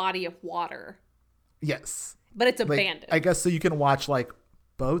a body of water. Yes, but it's abandoned. I guess so you can watch like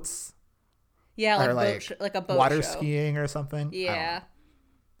boats. Yeah, like a boat water show. Skiing or something. Yeah.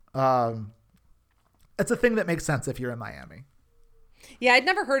 It's a thing that makes sense if you're in Miami. Yeah, I'd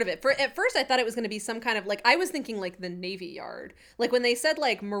never heard of it. At first, I thought it was going to be some kind of, like, I was thinking, like, the Navy Yard. Like, when they said,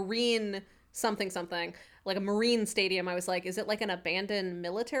 like, marine something, like a marine stadium, I was like, is it, like, an abandoned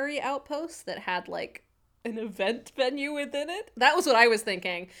military outpost that had, like, an event venue within it? That was what I was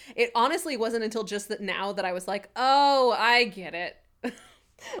thinking. It honestly wasn't until just now that I was like, oh, I get it.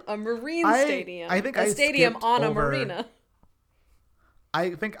 A marine stadium. I think a stadium on a marina.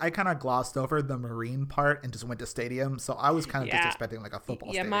 I think I kind of glossed over the Marine part and just went to stadium, so I was kind of just expecting like a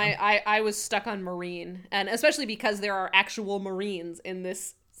football stadium. I was stuck on Marine, and especially because there are actual Marines in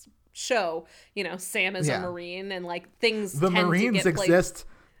this show. You know, Sam is a Marine, and like things. The tend Marines to get exist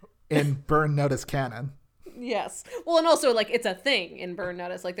in Burn Notice canon. Yes. Well, and also like it's a thing in Burn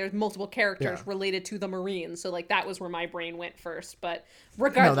Notice. Like there's multiple characters related to the Marines, so like that was where my brain went first. But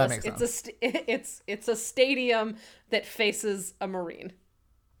regardless, it's a stadium that faces a Marine.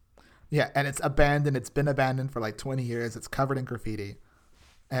 Yeah, and it's abandoned. It's been abandoned for like 20 years. It's covered in graffiti.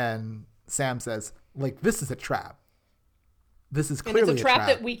 And Sam says, like, this is a trap. This is clearly and it's a trap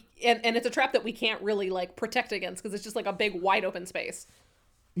that we and it's a trap that we can't really like protect against because it's just like a big wide open space.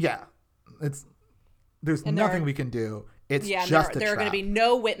 Yeah. There's nothing we can do. It's just a trap. There are going to be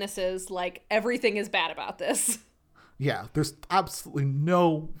no witnesses. Like everything is bad about this. Yeah, there's absolutely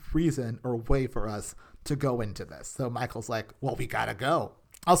no reason or way for us to go into this. So Michael's like, well, we gotta go.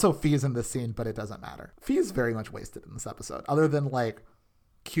 Also, Fee's in this scene, but it doesn't matter. Fee's very much wasted in this episode. Other than, like,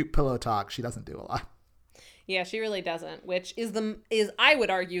 cute pillow talk, she doesn't do a lot. Yeah, she really doesn't, which is I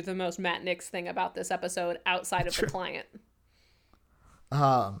would argue, the most Matt Nix thing about this episode outside of the client.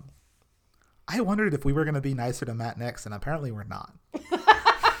 I wondered if we were going to be nicer to Matt Nix, and apparently we're not.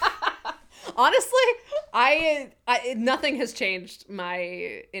 Honestly, I nothing has changed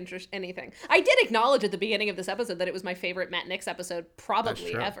my interest anything. I did acknowledge at the beginning of this episode that it was my favorite Matt Nix episode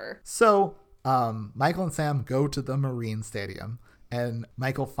probably ever. So, Michael and Sam go to the Marine Stadium, and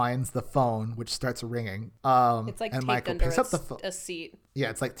Michael finds the phone, which starts ringing. It's like and taped Michael under picks up the phone. A seat. Yeah,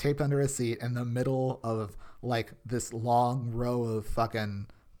 it's like taped under a seat in the middle of like this long row of fucking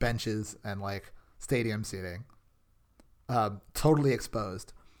benches and like stadium seating. Totally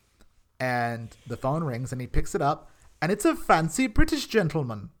exposed. And the phone rings and he picks it up, and it's a fancy British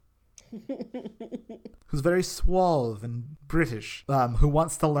gentleman who's very suave and British, who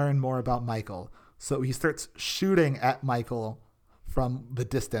wants to learn more about Michael. So he starts shooting at Michael from the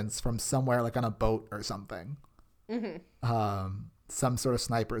distance, from somewhere like on a boat or something. Mm-hmm. Some sort of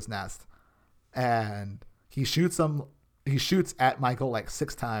sniper's nest. And he shoots at Michael like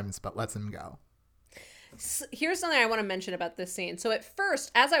 6 times, but lets him go. Here's something I want to mention about this scene. So at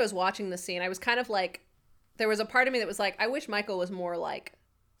first, as I was watching the scene, I was kind of like, there was a part of me that was like, I wish Michael was more like,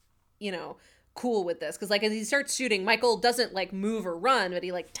 you know, cool with this. Because like as he starts shooting, Michael doesn't like move or run, but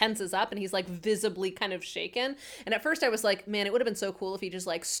he like tenses up and he's like visibly kind of shaken. And at first I was like, man, it would have been so cool if he just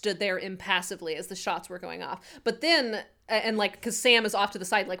like stood there impassively as the shots were going off. But then, and like, because Sam is off to the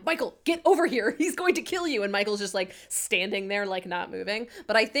side, like, Michael, get over here. He's going to kill you. And Michael's just like standing there, like not moving.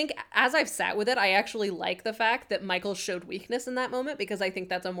 But I think as I've sat with it, I actually like the fact that Michael showed weakness in that moment, because I think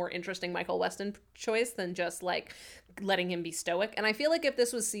that's a more interesting Michael Weston choice than just like letting him be stoic. And I feel like if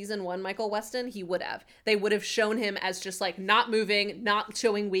this was season 1 Michael Weston, they would have shown him as just like not moving, not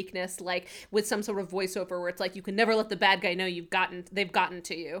showing weakness, like with some sort of voiceover where it's like, you can never let the bad guy know they've gotten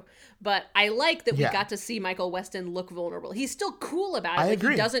to you. But I like that we got to see Michael Weston look vulnerable. He's still cool about it. I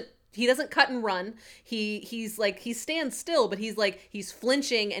agree. He doesn't cut and run. He's like, he stands still, but he's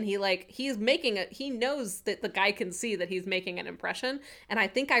flinching, and he knows that the guy can see that he's making an impression. And I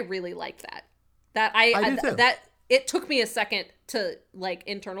think I really like that. It took me a second to like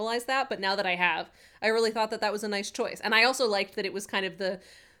internalize that, but now that I have, I really thought that was a nice choice. And I also liked that it was kind of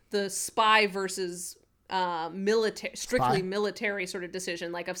the spy versus military sort of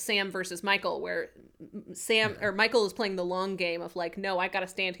decision, like of Sam versus Michael, where Michael is playing the long game of like, no, I gotta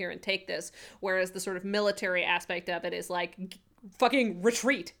stand here and take this, whereas the sort of military aspect of it is like, fucking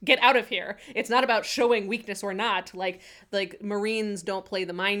retreat, get out of here. It's not about showing weakness or not. Like Marines don't play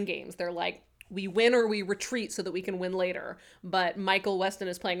the mind games. They're like, we win or we retreat so that we can win later. But Michael Weston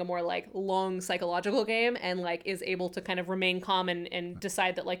is playing a more like long psychological game, and like is able to kind of remain calm and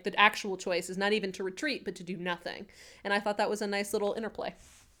decide that like the actual choice is not even to retreat, but to do nothing. And I thought that was a nice little interplay.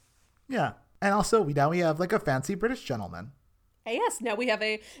 Yeah. And also we have like a fancy British gentleman. Yes. Now we have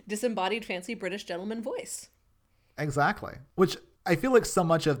a disembodied fancy British gentleman voice. Exactly. Which I feel like so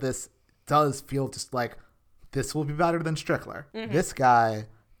much of this does feel just like, this will be better than Strickler. Mm-hmm. This guy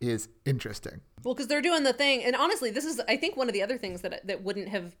is interesting. Well, because they're doing the thing, and honestly, this is, I think, one of the other things that wouldn't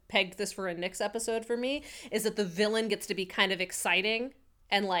have pegged this for a Nix episode for me, is that the villain gets to be kind of exciting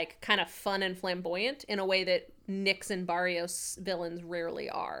and like kind of fun and flamboyant in a way that Nix and Barrios villains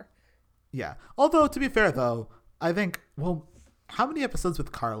rarely are. Yeah. Although, to be fair, though, I think, well, how many episodes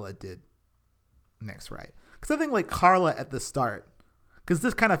with Carla did Nix write? Because I think like Carla at the start, because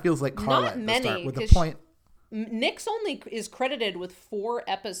this kind of feels like Carla at the start with the point. Nix only is credited with 4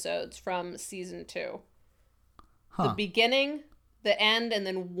 episodes from season 2. The beginning, the end, and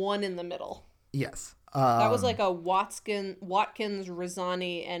then 1 in the middle. Yes. That was like a Watkins,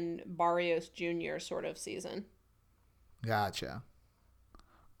 Rosani, and Barrios Jr. sort of season. Gotcha.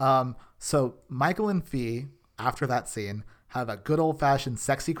 So Michael and Fee, after that scene, have a good old fashioned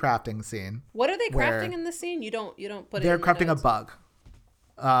sexy crafting scene. What are they crafting in the scene? You don't put it. They're in crafting notes. a bug.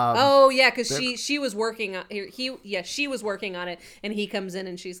 Oh yeah, because she was working on she was working on it, and he comes in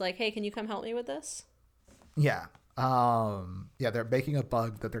and she's like, "Hey, can you come help me with this?" Yeah. They're making a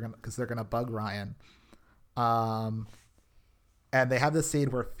bug that they're gonna bug Ryan. And they have this scene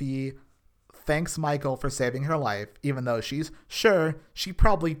where Fee thanks Michael for saving her life, even though she's sure she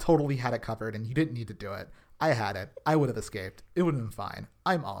probably totally had it covered and you didn't need to do it. I had it. I would have escaped. It would have been fine.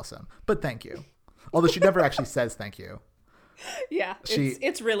 I'm awesome. But thank you. Although she never actually says thank you. Yeah,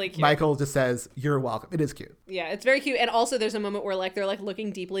 it's really cute. Michael just says, "You're welcome." It is cute. Yeah, it's very cute. And also there's a moment where like they're like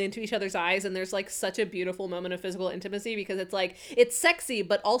looking deeply into each other's eyes, and there's like such a beautiful moment of physical intimacy because it's like it's sexy,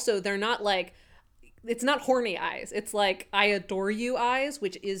 but also they're not like it's not horny eyes. It's like I adore you eyes,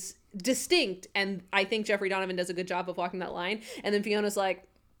 which is distinct, and I think Jeffrey Donovan does a good job of walking that line. And then Fiona's like,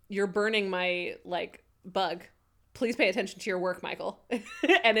 "You're burning my like bug. Please pay attention to your work, Michael."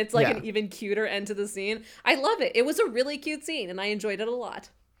 And it's like an even cuter end to the scene. I love it. It was a really cute scene, and I enjoyed it a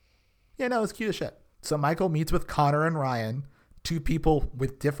lot. Yeah, no, it's cute as shit. So Michael meets with Connor and Ryan, two people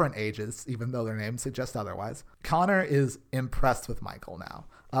with different ages, even though their names suggest otherwise. Connor is impressed with Michael now.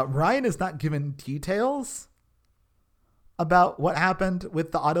 Ryan is not given details about what happened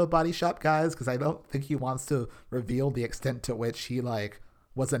with the auto body shop guys, because I don't think he wants to reveal the extent to which he like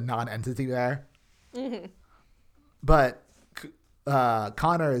was a non-entity there. Mm-hmm. But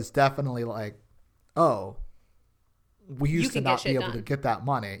Connor is definitely like, "Oh, we used to not be able to get that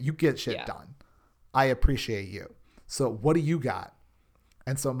money. You get shit done. I appreciate you. So what do you got?"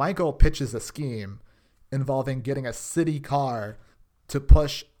 And so Michael pitches a scheme involving getting a city car to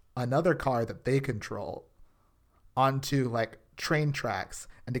push another car that they control onto like train tracks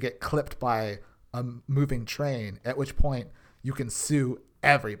and to get clipped by a moving train, at which point you can sue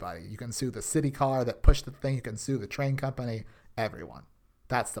everybody. You can sue the city car that pushed the thing. You can sue the train company, everyone.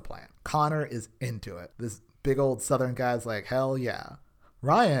 That's the plan. Connor is into it. This big old Southern guy's like, hell yeah.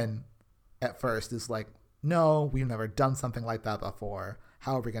 Ryan at first is like, no, we've never done something like that before.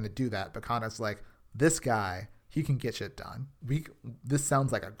 How are we going to do that? But Connor's like, this guy, he can get shit done. This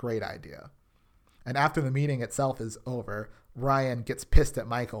sounds like a great idea. And after the meeting itself is over, Ryan gets pissed at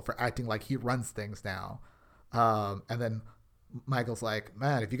Michael for acting like he runs things now. And then Michael's like,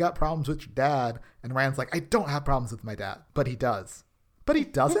 man, if you got problems with your dad, and Ryan's like, I don't have problems with my dad, but he does. But he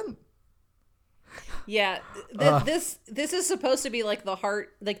doesn't? Yeah, this is supposed to be like the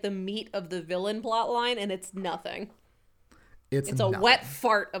heart, like the meat of the villain plot line, and it's nothing. It's a wet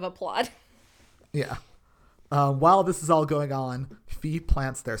fart of a plot. Yeah. While this is all going on, Fee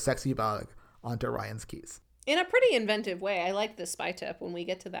plants their sexy bug onto Ryan's keys. In a pretty inventive way. I like this spy tip. When we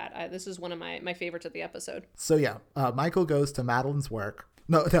get to that, this is one of my favorites of the episode. So yeah, Michael goes to Madeline's work.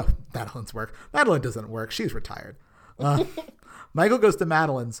 No, Madeline's work. Madeline doesn't work. She's retired. Michael goes to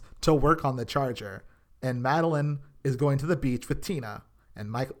Madeline's to work on the charger, and Madeline is going to the beach with Tina,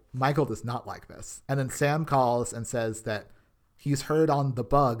 and Michael does not like this. And then Sam calls and says that he's heard on the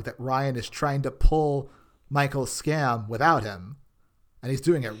bug that Ryan is trying to pull Michael's scam without him, and he's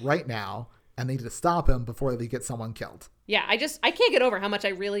doing it right now, and they need to stop him before they get someone killed. Yeah, I can't get over how much I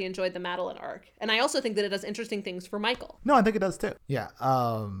really enjoyed the Madeline arc. And I also think that it does interesting things for Michael. No, I think it does too. Yeah.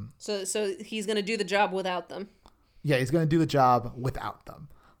 So he's going to do the job without them. Yeah, he's going to do the job without them.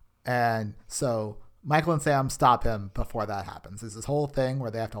 And so Michael and Sam stop him before that happens. There's this whole thing where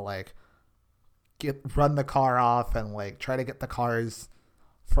they have to like run the car off and like try to get the cars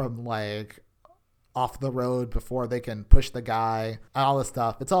from like off the road before they can push the guy and all this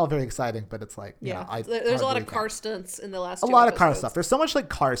stuff. It's all very exciting, but it's like, you know, there's a lot of car stunts in the last a lot of car stuff. There's so much like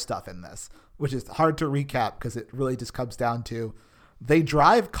car stuff in this, which is hard to recap because it really just comes down to they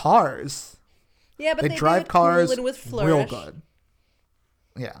drive cars. Yeah, but they drive cars cool and with flourish. Real good.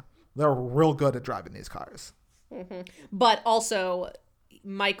 Yeah, they're real good at driving these cars. Mm-hmm. But also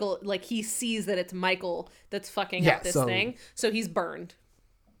Michael, like he sees that it's Michael that's fucking up this thing, so he's burned.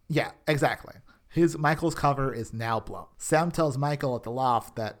 Yeah, exactly. Michael's cover is now blown. Sam tells Michael at the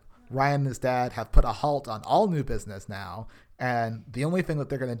loft that Ryan and his dad have put a halt on all new business now, and the only thing that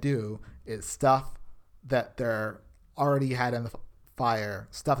they're going to do is stuff that they're already had in the fire,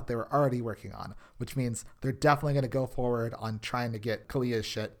 stuff that they were already working on, which means they're definitely going to go forward on trying to get Kalia's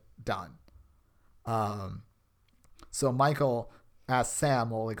shit done. So Michael asks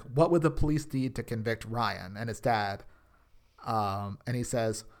Sam, well, like, what would the police need to convict Ryan and his dad? And he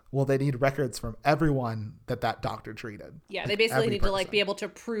says, well, they need records from everyone that doctor treated. Yeah, they basically need to like be able to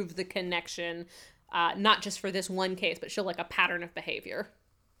prove the connection not just for this one case, but show like a pattern of behavior.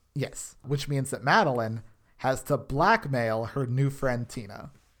 Yes, which means that Madeline has to blackmail her new friend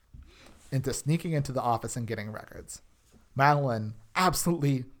Tina into sneaking into the office and getting records. Madeline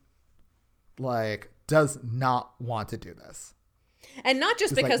absolutely, does not want to do this. And not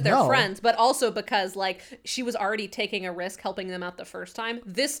just because they're friends, but also because, she was already taking a risk helping them out the first time.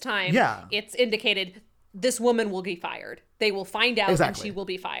 This time, it's indicated this woman will be fired. They will find out and she will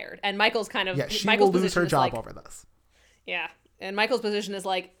be fired. And Michael's kind of... Yeah, Michael's will lose her job over this. Yeah. And Michael's position is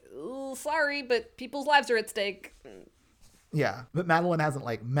sorry, but people's lives are at stake. Yeah, but Madeline hasn't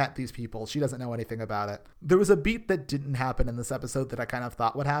met these people. She doesn't know anything about it. There was a beat that didn't happen in this episode that I kind of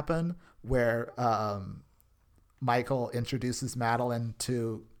thought would happen, where Michael introduces Madeline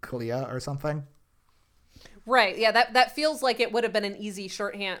to Kalia or something. Right. Yeah, that feels like it would have been an easy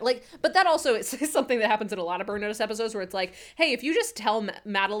shorthand. But that also is something that happens in a lot of Burn Notice episodes where it's hey, if you just tell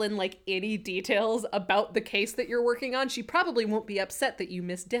Madeline any details about the case that you're working on, she probably won't be upset that you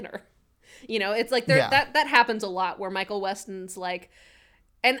missed dinner. It's that happens a lot where Michael Weston's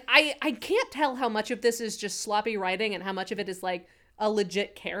and I can't tell how much of this is just sloppy writing and how much of it is a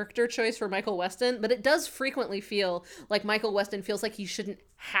legit character choice for Michael Weston, but it does frequently feel like Michael Weston feels like he shouldn't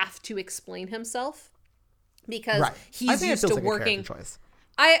have to explain himself because he's used to working.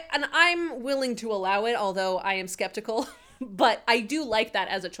 I'm willing to allow it, although I am skeptical. But I do like that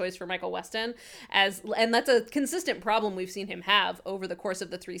as a choice for Michael Weston, and that's a consistent problem we've seen him have over the course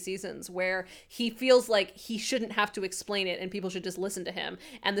of the 3 seasons, where he feels like he shouldn't have to explain it and people should just listen to him.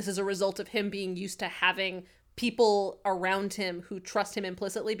 And this is a result of him being used to having people around him who trust him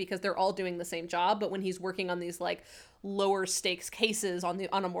implicitly because they're all doing the same job. But when he's working on these lower stakes cases on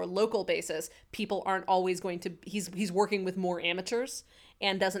a more local basis, people aren't always going to. He's working with more amateurs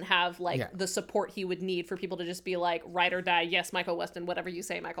and doesn't have the support he would need for people to just be ride or die. Yes, Michael Weston, whatever you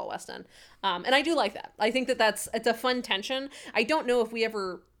say, Michael Weston. And I do like that. I think it's a fun tension. I don't know if we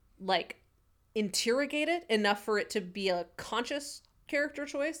ever interrogate it enough for it to be a conscious character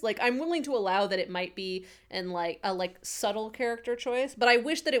choice. I'm willing to allow that it might be in a subtle character choice, but I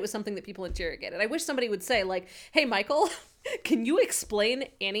wish that it was something that people interrogated. I wish somebody would say hey, Michael, can you explain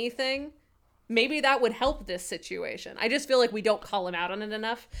anything? Maybe that would help this situation. I just feel like we don't call him out on it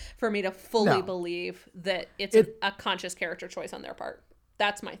enough for me to fully believe that it's a conscious character choice on their part.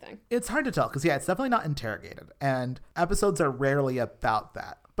 That's my thing. It's hard to tell because, it's definitely not interrogated. And episodes are rarely about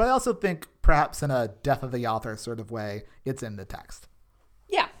that. But I also think perhaps in a death of the author sort of way, it's in the text.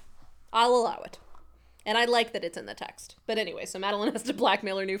 Yeah, I'll allow it. And I like that it's in the text. But anyway, so Madeline has to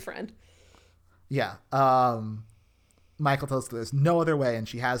blackmail her new friend. Yeah. Michael tells her there's no other way, and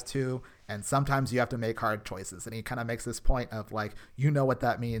she has to. And sometimes you have to make hard choices. And he kind of makes this point of you know what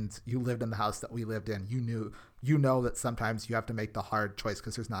that means. You lived in the house that we lived in. You know that sometimes you have to make the hard choice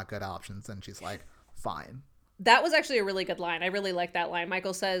because there's not good options. And she's fine. That was actually a really good line. I really like that line.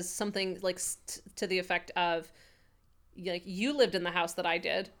 Michael says something to the effect of, you lived in the house that I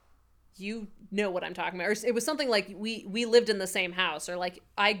did. You know what I'm talking about. Or it was something we lived in the same house, or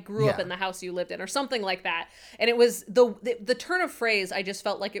I grew up in the house you lived in, or something like that. And it was the turn of phrase. I just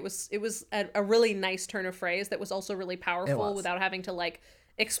felt like it was a really nice turn of phrase that was also really powerful without having to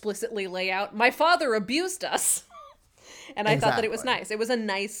explicitly lay out, my father abused us. And I thought that it was nice. It was a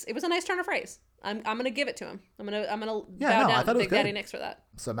nice turn of phrase. I'm going to give it to him. I'm going to bow down to Big Daddy Nix for that.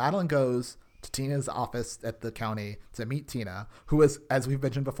 So Madeline goes to Tina's office at the county to meet Tina, who has, as we've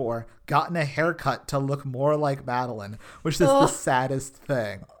mentioned before, gotten a haircut to look more like Madeline, which is the saddest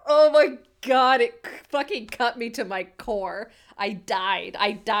thing. Oh my God, it fucking cut me to my core. I died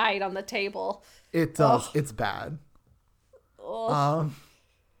on the table. It does. It's bad.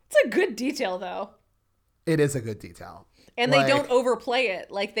 It's a good detail, though. It is a good detail. And they don't overplay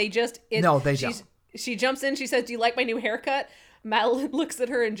it. They just... No, they don't. She jumps in, she says, do you like my new haircut? Madeline looks at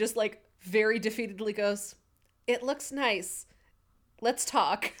her and just very defeatedly goes, it looks nice. Let's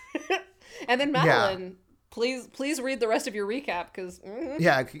talk. And then Madeline, please read the rest of your recap because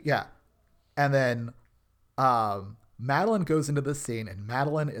yeah. And then Madeline goes into the scene, and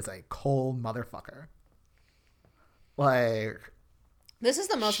Madeline is a cold motherfucker. This is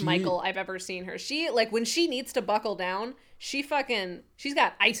the most Michael I've ever seen her. She when she needs to buckle down, she's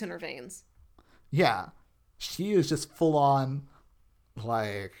got ice in her veins. Yeah, she is just full on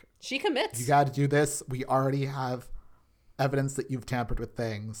she commits. You got to do this. We already have evidence that you've tampered with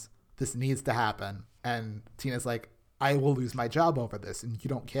things. This needs to happen. And Tina's I will lose my job over this, and you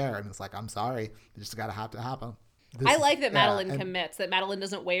don't care. And it's I'm sorry. It just got to have to happen. I like that Madeline commits, that Madeline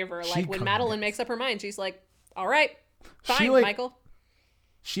doesn't waver. When Madeline makes up her mind, she's all right, fine, Michael.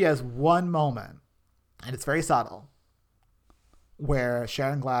 She has one moment, and it's very subtle, where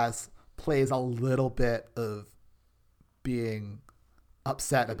Sharon Glass plays a little bit of being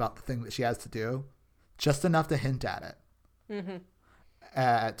upset about the thing that she has to do, just enough to hint at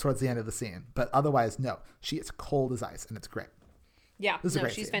it towards the end of the scene. But otherwise, no, she is cold as ice, and it's great. Yeah, no,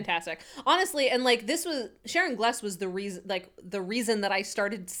 she's fantastic. Honestly, and like this was Sharon Gless was the reason that I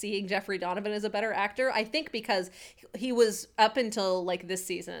started seeing Jeffrey Donovan as a better actor. I think because he was, up until like this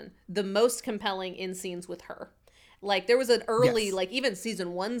season, the most compelling in scenes with her. Like there was an early, like even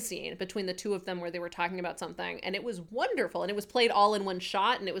season 1 scene between the two of them where they were talking about something, and it was wonderful, and it was played all in one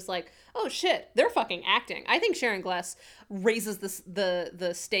shot, and it was like, oh shit, they're fucking acting. I think Sharon Gless raises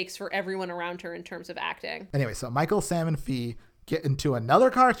the stakes for everyone around her in terms of acting. Anyway, so Michael, Sam, and Fee get into another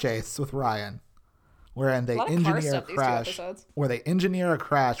car chase with Ryan, wherein they engineer a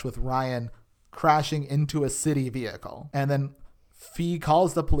crash with Ryan crashing into a city vehicle. And then Fee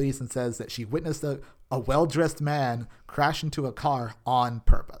calls the police and says that she witnessed a well-dressed man crash into a car on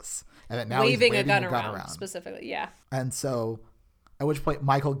purpose. And that now waving he's a gun around specifically, yeah. And so, at which point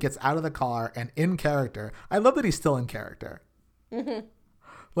Michael gets out of the car and in character. I love that he's still in character. Mm-hmm.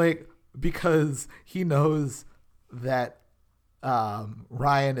 Like, because he knows that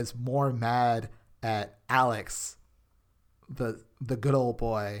Ryan is more mad at Alex, the good old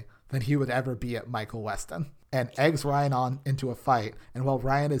boy, than he would ever be at Michael Weston, and eggs Ryan on into a fight. And while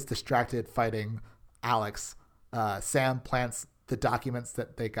Ryan is distracted fighting Alex, Sam plants the documents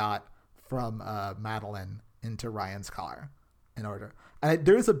that they got from Madeline into Ryan's car in order. And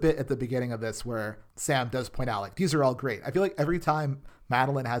there's a bit at the beginning of this where Sam does point out, like, these are all great. I feel like every time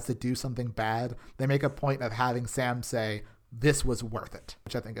Madeline has to do something bad, they make a point of having Sam say, this was worth it,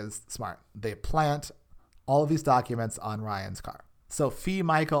 which I think is smart. They plant all of these documents on Ryan's car. So Fee and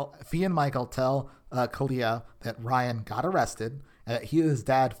Michael tell Kalia that Ryan got arrested and that he and his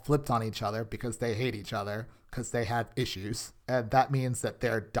dad flipped on each other because they hate each other, because they have issues. And that means that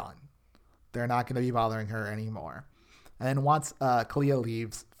they're done. They're not going to be bothering her anymore. And then once Kalia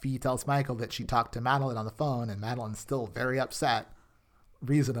leaves, Fee tells Michael that she talked to Madeline on the phone, and Madeline's still very upset,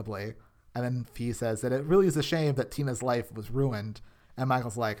 reasonably. And then Fee says that it really is a shame that Tina's life was ruined. And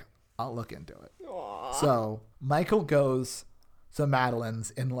Michael's like, I'll look into it. Aww. So Michael goes to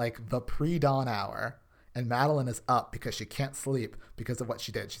Madeline's in like the pre-dawn hour, and Madeline is up because she can't sleep because of what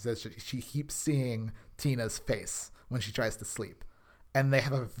she did. She says she keeps seeing Tina's face when she tries to sleep. And they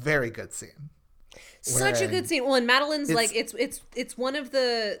have a very good scene. Such a good scene. Well, and Madeline's like, it's one of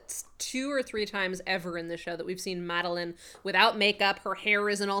the 2 or 3 times ever in the show that we've seen Madeline without makeup. Her hair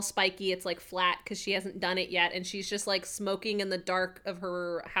isn't all spiky. It's like flat because she hasn't done it yet. And she's just like smoking in the dark of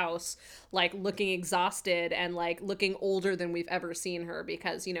her house, like looking exhausted and like looking older than we've ever seen her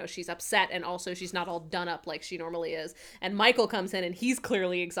because, you know, she's upset and also she's not all done up like she normally is. And Michael comes in and he's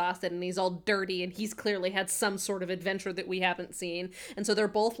clearly exhausted and he's all dirty and he's clearly had some sort of adventure that we haven't seen. And so they're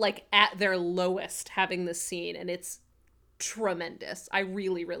both like at their lowest having this scene, and it's tremendous. I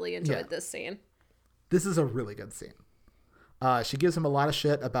really, really enjoyed this scene. This is a really good scene. She gives him a lot of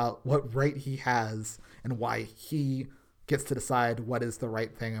shit about what right he has and why he gets to decide what is the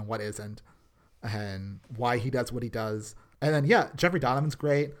right thing and what isn't, and why he does what he does. And then, Jeffrey Donovan's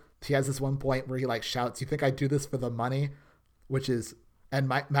great. He has this one point where he like shouts, "You think I do this for the money?" Which is, and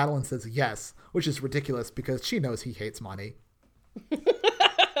Madeline says yes, which is ridiculous because she knows he hates money.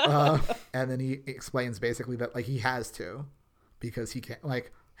 And then he explains basically that like he has to because he can,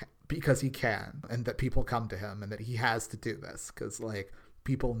 and that people come to him and that he has to do this because like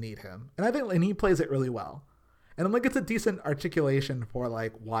people need him. And I think, and he plays it really well. And I'm like, it's a decent articulation for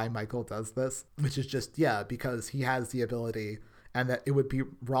like why Michael does this, which is just, because he has the ability and that it would be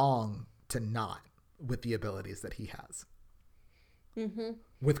wrong to not with the abilities that he has. Mm-hmm.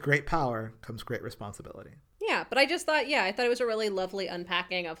 With great power comes great responsibility. Yeah, but I just thought, I thought it was a really lovely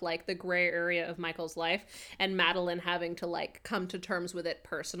unpacking of like the gray area of Michael's life and Madeline having to like come to terms with it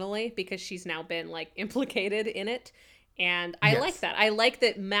personally because she's now been like implicated in it. And I like that. I like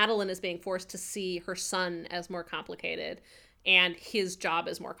that Madeline is being forced to see her son as more complicated and his job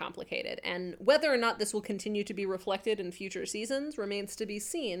as more complicated. And whether or not this will continue to be reflected in future seasons remains to be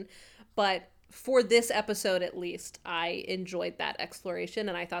seen. But for this episode, at least, I enjoyed that exploration.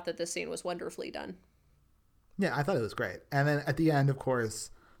 And I thought that this scene was wonderfully done. Yeah, I thought it was great. And then at the end, of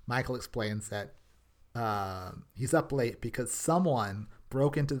course, Michael explains that he's up late because someone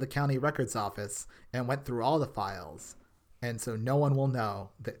broke into the county records office and went through all the files. And so no one will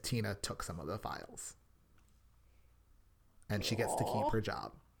know that Tina took some of the files. And she gets to keep her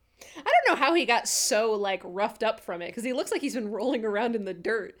job. I don't know how he got so like roughed up from it because he looks like he's been rolling around in the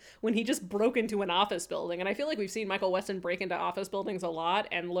dirt when he just broke into an office building. And I feel like we've seen Michael Weston break into office buildings a lot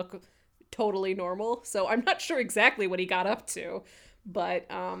and look totally normal, so I'm not sure exactly what he got up to, but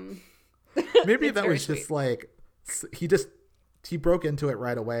Maybe It's that very was just like he broke into it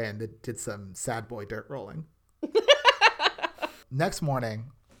right away and did some sad boy dirt rolling. Next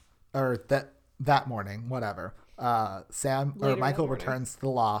morning, or that morning, whatever. Michael returns to the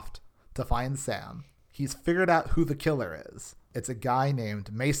loft to find Sam. He's figured out who the killer is. It's a guy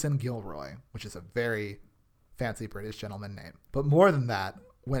named Mason Gilroy, which is a very fancy British gentleman name. But more than that,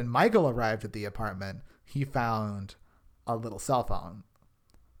 when Michael arrived at the apartment, he found a little cell phone.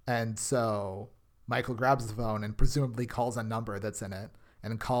 And so Michael grabs the phone and presumably calls a number that's in it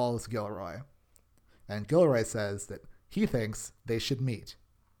and calls Gilroy. And Gilroy says that he thinks they should meet,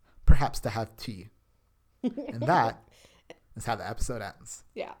 perhaps to have tea. And that is how the episode ends.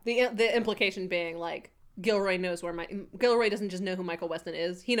 Yeah. The implication being like Gilroy doesn't just know who Michael Weston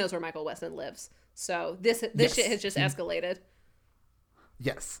is. He knows where Michael Weston lives. So this Yes. shit has just escalated.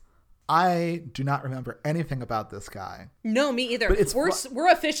 Yes. I do not remember anything about this guy. No, me either. But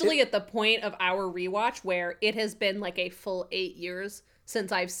We're officially at the point of our rewatch where it has been like a full 8 years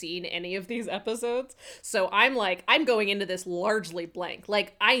since I've seen any of these episodes. So I'm going into this largely blank.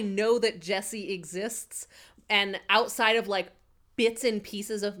 Like, I know that Jesse exists, and outside of like bits and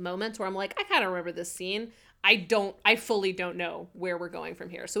pieces of moments where I'm like, I kind of remember this scene, I fully don't know where we're going from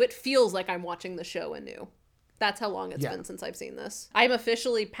here. So it feels like I'm watching the show anew. That's how long it's been since I've seen this. I'm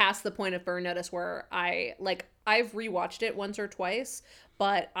officially past the point of Burn Notice where I've rewatched it once or twice,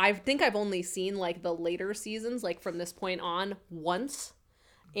 but I think I've only seen like the later seasons, like from this point on, once.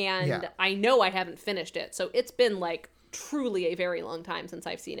 And I know I haven't finished it. So it's been like truly a very long time since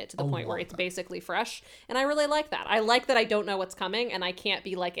I've seen it, to the point where it's basically fresh. And I really like that. I like that I don't know what's coming and I can't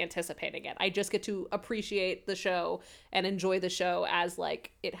be like anticipating it. I just get to appreciate the show and enjoy the show as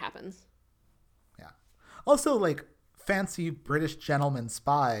like it happens. Also, like, fancy British gentleman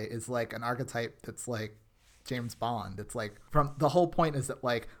spy is like an archetype that's like James Bond. It's like, from the whole point is that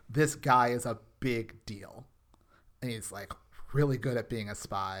like this guy is a big deal, and he's like really good at being a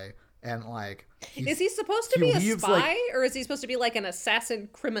spy. And like, is he supposed to be a spy, or is he supposed to be like an assassin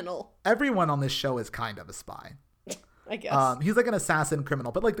criminal? Everyone on this show is kind of a spy, I guess. He's like an assassin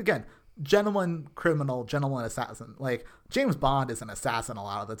criminal, but like, again, gentleman criminal, gentleman assassin. Like, James Bond is an assassin a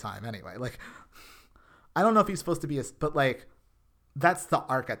lot of the time anyway. Like, I don't know if he's supposed to be but like, that's the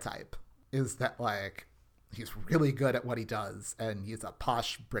archetype, is that like he's really good at what he does and he's a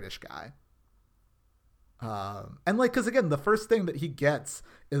posh British guy. And like, cause again, the first thing that he gets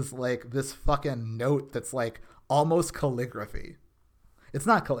is like this fucking note that's like almost calligraphy. It's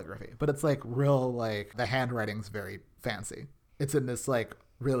not calligraphy, but it's like real, like the handwriting's very fancy. It's in this like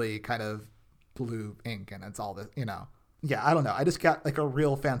really kind of blue ink and it's all this, you know. Yeah, I don't know. I just got like a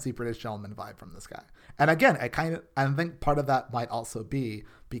real fancy British gentleman vibe from this guy. And again, I think part of that might also be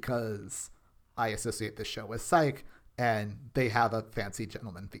because I associate this show with Psych and they have a fancy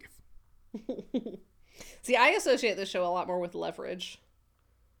gentleman thief. See, I associate this show a lot more with Leverage,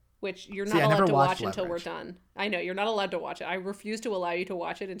 which you're not allowed to watch until we're done. I know, you're not allowed to watch it. I refuse to allow you to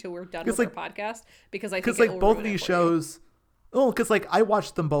watch it until we're done with our podcast, because I think like both of these shows, because like I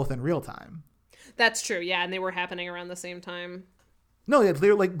watched them both in real time. That's true, yeah, and they were happening around the same time. No, yeah,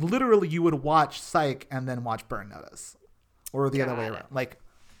 they're like literally you would watch Psych and then watch Burn Notice, or the other way around. Like,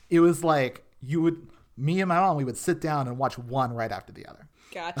 it was like me and my mom, we would sit down and watch one right after the other.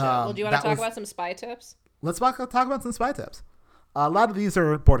 Gotcha. Well, do you want to talk about some spy tips? Let's talk about some spy tips. A lot of these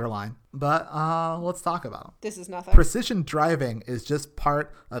are borderline, but let's talk about them. This is nothing. Precision driving is just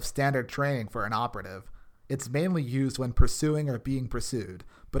part of standard training for an operative. It's mainly used when pursuing or being pursued,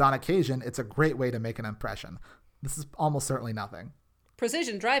 but on occasion, it's a great way to make an impression. This is almost certainly nothing.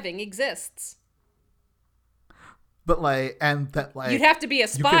 Precision driving exists. But like, and that like... You'd have to be a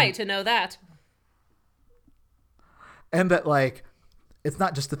spy to know that. And that like, it's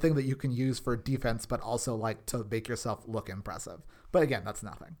not just a thing that you can use for defense, but also like to make yourself look impressive. But again, that's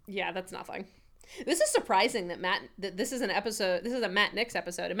nothing. Yeah, that's nothing. This is surprising that this is a Matt Nix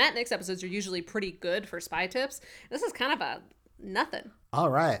episode. And Matt Nix episodes are usually pretty good for spy tips. This is kind of a nothing. All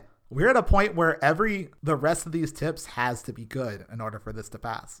right. We're at a point where the rest of these tips has to be good in order for this to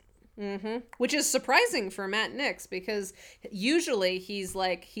pass. Mm-hmm. Which is surprising for Matt Nix, because usually he's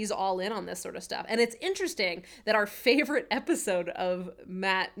all in on this sort of stuff. And it's interesting that our favorite episode of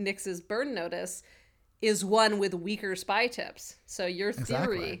Matt Nix's Burn Notice is one with weaker spy tips. So your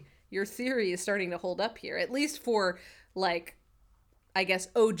theory is starting to hold up here, at least for like, I guess,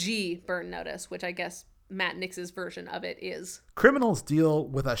 OG Burn Notice, which I guess Matt Nix's version of it is. Criminals deal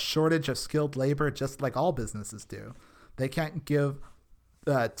with a shortage of skilled labor just like all businesses do. They can't give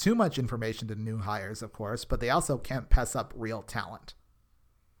too much information to new hires, of course, but they also can't pass up real talent.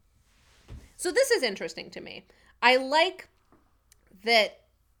 So this is interesting to me. I like that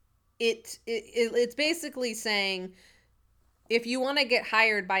it's basically saying if you want to get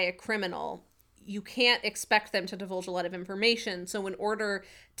hired by a criminal, you can't expect them to divulge a lot of information. So in order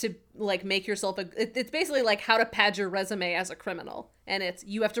to like make yourself it's basically like how to pad your resume as a criminal. And it's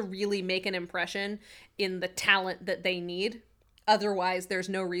you have to really make an impression in the talent that they need. Otherwise, there's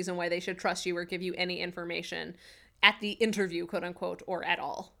no reason why they should trust you or give you any information at the interview, quote unquote, or at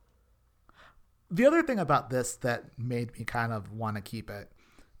all. The other thing about this that made me kind of want to keep it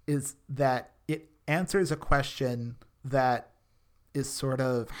is that it answers a question that is sort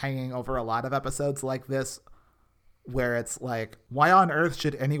of hanging over a lot of episodes like this, where it's like, why on earth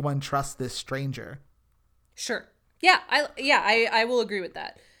should anyone trust this stranger? Sure. Yeah, I will agree with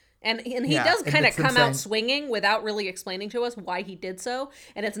that. And he does kind of come out swinging without really explaining to us why he did so.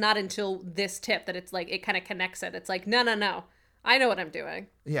 And it's not until this tip that it's like, it kind of connects it. It's like, no. I know what I'm doing.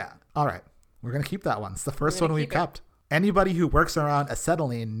 Yeah. All right. We're going to keep that one. It's the first one we've kept. Anybody who works around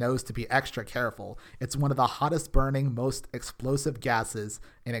acetylene knows to be extra careful. It's one of the hottest burning, most explosive gases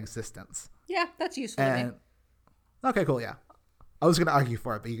in existence. Yeah, that's useful to me. Okay, cool, yeah. I was going to argue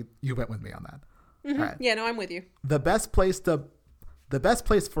for it, but you went with me on that. Mm-hmm. All right. Yeah, no, I'm with you. The best place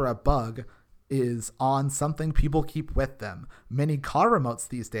for a bug is on something people keep with them. Many car remotes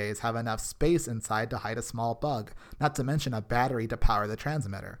these days have enough space inside to hide a small bug, not to mention a battery to power the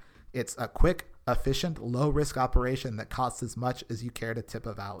transmitter. It's a quick, efficient, low-risk operation that costs as much as you care to tip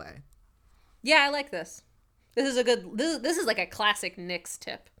a valet. Yeah, I like this. This is like a classic Nick's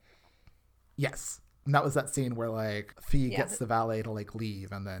tip. Yes. And that was that scene where, like, Fee gets the valet to, like,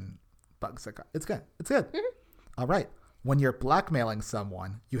 leave, and then bugs are gone. It's good. It's good. Mm-hmm. All right. When you're blackmailing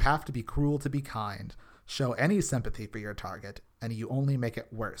someone, you have to be cruel to be kind. Show any sympathy for your target, and you only make it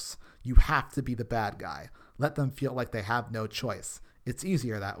worse. You have to be the bad guy. Let them feel like they have no choice. It's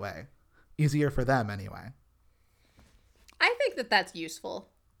easier that way. Easier for them, anyway. I think that that's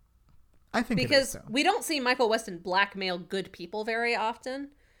useful. I think because we don't see Michael Weston blackmail good people very often.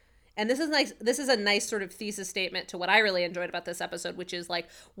 And this is nice. This is a nice sort of thesis statement to what I really enjoyed about this episode, which is like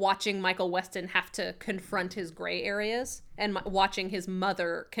watching Michael Weston have to confront his gray areas and watching his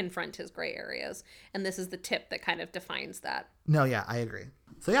mother confront his gray areas. And this is the tip that kind of defines that. No, yeah, I agree.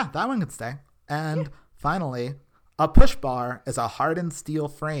 So yeah, that one could stay. And finally, a push bar is a hardened steel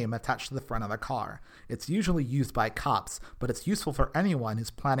frame attached to the front of the car. It's usually used by cops, but it's useful for anyone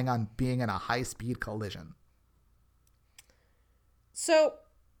who's planning on being in a high-speed collision. So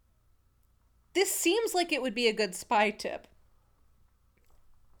this seems like it would be a good spy tip.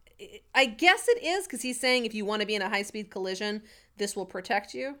 I guess it is, because he's saying if you want to be in a high-speed collision, this will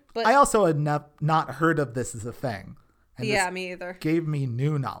protect you. But I also had not heard of this as a thing. And yeah, me either. Gave me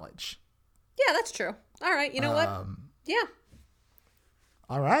new knowledge. Yeah, that's true. All right, you know what? Yeah.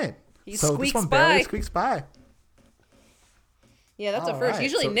 All right. So this one barely squeaks by. Yeah, that's a first. Right.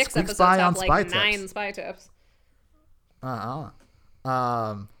 Usually so Nick's episodes have like 9 spy tips. Now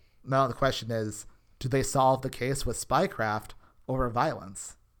the question is, do they solve the case with spycraft or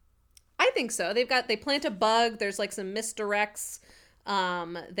violence? I think so. They plant a bug. There's like some misdirects.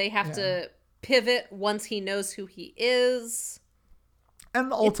 They have to pivot once he knows who he is.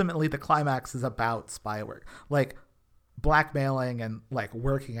 And ultimately, the climax is about spy work. Like, blackmailing and, like,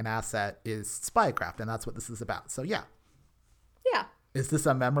 working an asset is spycraft, and that's what this is about. So, yeah. Yeah. Is this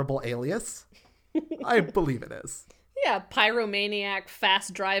a memorable alias? I believe it is. Yeah, pyromaniac,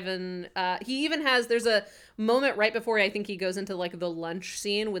 fast driving. He even there's a moment right before I think he goes into, like, the lunch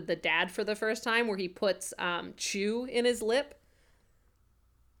scene with the dad for the first time where he puts chew in his lip.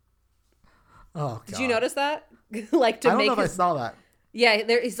 Oh, God. Did you notice that? Like, to I don't make know if I saw that.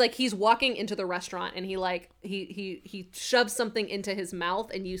 Yeah, he's walking into the restaurant and he shoves something into his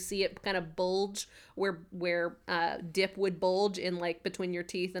mouth and you see it kind of bulge where dip would bulge in like between your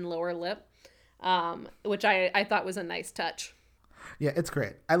teeth and lower lip, which I thought was a nice touch. Yeah, it's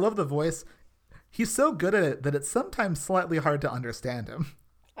great. I love the voice. He's so good at it that it's sometimes slightly hard to understand him.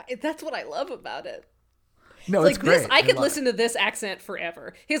 That's what I love about it. No, it's great. I could listen to this accent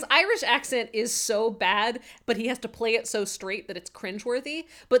forever. His Irish accent is so bad, but he has to play it so straight that it's cringeworthy.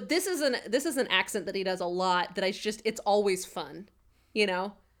 But this is an accent that he does a lot that it's always fun, you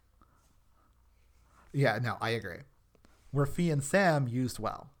know? Yeah, no, I agree. Were Fee and Sam used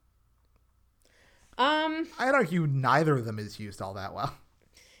well? I'd argue neither of them is used all that well.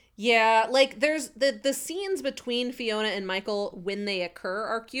 Yeah, like there's the scenes between Fiona and Michael when they occur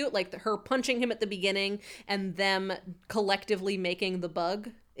are cute. Like her punching him at the beginning and them collectively making the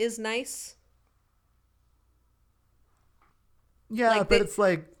bug is nice. Yeah, like but it's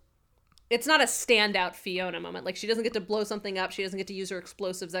like it's not a standout Fiona moment. Like, she doesn't get to blow something up. She doesn't get to use her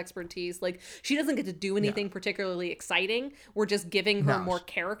explosives expertise. Like, she doesn't get to do anything particularly exciting. We're just giving her more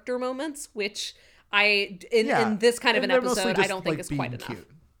character moments, which in this kind of an episode, I don't think is quite enough. Cute.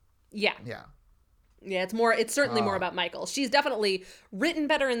 Yeah. Yeah. Yeah, it's certainly more about Michael. She's definitely written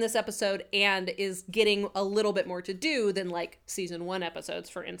better in this episode and is getting a little bit more to do than like season 1 episodes,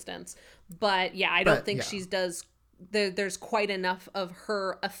 for instance. But yeah, I don't think she does. There's quite enough of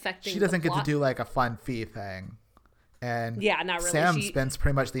her affecting. She doesn't get to do like a fun fee thing, and yeah, not really. Sam spends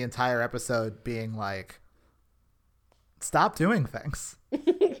pretty much the entire episode being like, "Stop doing things."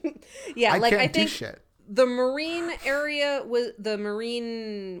 Yeah, like I think shit. The marine area was the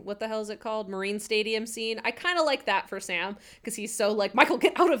marine. What the hell is it called? Marine stadium scene. I kind of like that for Sam because he's so like, Michael,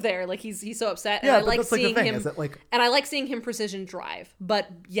 get out of there. Like he's so upset. Yeah, and I like seeing him. Is it like... And I like seeing him precision drive. But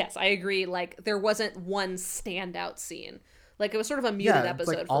yes, I agree. Like there wasn't one standout scene. Like it was sort of a muted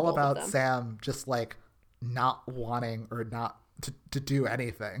episode. It's like for all both about of them. Sam just like not wanting or not to do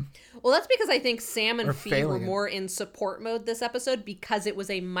anything. Well, that's because I think Sam and Fee were failing. more in support mode this episode because it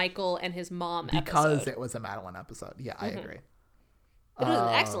was a Michael and his mom because episode. it was a Madeline episode. Yeah, I agree. It was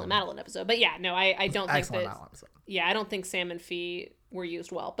an excellent Madeline episode. But yeah, no, I don't think that. Madeline episode. Yeah, I don't think Sam and Fee were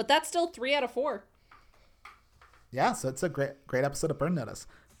used well. But that's still 3 out of 4. Yeah, so it's a great episode of Burn Notice.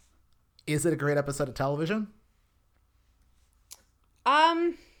 Is it a great episode of television?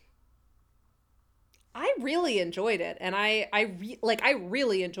 I really enjoyed it, and I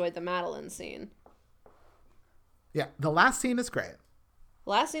really enjoyed the Madeline scene. Yeah, the last scene is great.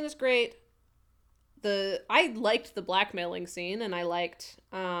 Last scene is great. I liked the blackmailing scene, and I liked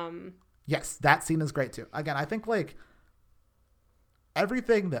Yes, that scene is great too. Again, I think like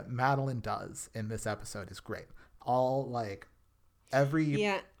everything that Madeline does in this episode is great. All like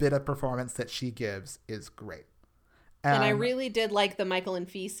every bit of performance that she gives is great. And I really did like the Michael and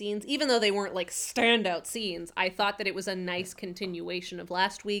Fee scenes, even though they weren't like standout scenes. I thought that it was a nice continuation of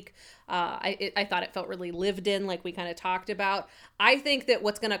last week. I thought it felt really lived in, like we kind of talked about. I think that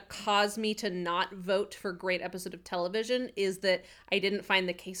what's going to cause me to not vote for great episode of television is that I didn't find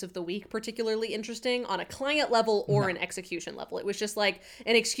the case of the week particularly interesting on a client level or an execution level. It was just like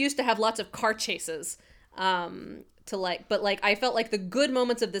an excuse to have lots of car chases. But I felt like the good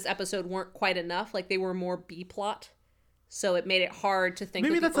moments of this episode weren't quite enough. Like they were more B plot. So it made it hard to think.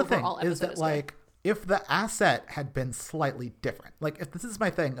 Maybe that that's the the overall thing, is that like good. if the asset had been slightly different, like if this is my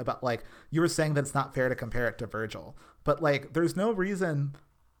thing about like you were saying that it's not fair to compare it to Virgil, but like there's no reason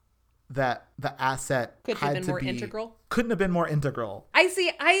that the asset couldn't have been more integral. Couldn't have been more integral.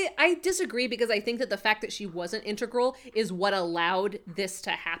 I disagree because I think that the fact that she wasn't integral is what allowed this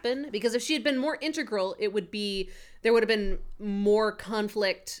to happen. Because if she had been more integral, there would have been more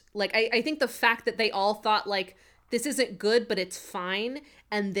conflict. Like I think the fact that they all thought like, this isn't good, but it's fine.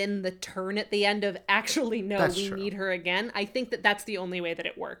 And then the turn at the end of actually, no, we need her again. I think that that's the only way that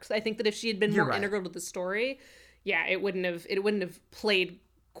it works. I think that if she had been more integral to the story, it wouldn't have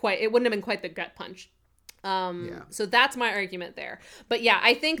been quite the gut punch. So that's my argument there. But yeah,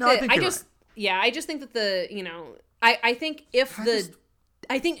 I think I just think that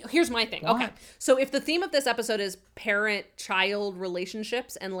I think here's my thing. What? Okay. So if the theme of this episode is parent-child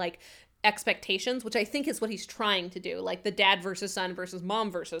relationships and like expectations, which I think is what he's trying to do, like the dad versus son versus mom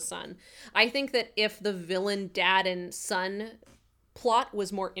versus son. I think that if the villain dad and son plot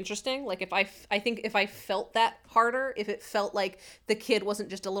was more interesting, like if I felt that harder, if it felt like the kid wasn't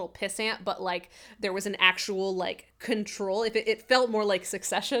just a little pissant, but like there was an actual like control, if it felt more like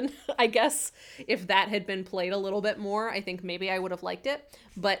Succession, I guess, if that had been played a little bit more, I think maybe I would have liked it.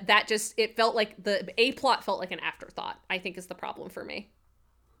 But it felt like the A plot felt like an afterthought, I think is the problem for me.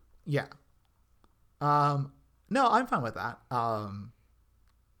 Yeah. No, I'm fine with that.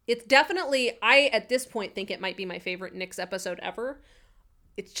 It's definitely, I at this point think it might be my favorite Nick's episode ever.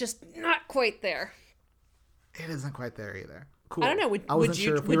 It's just not quite there. It isn't quite there either. Cool. I don't know. I wasn't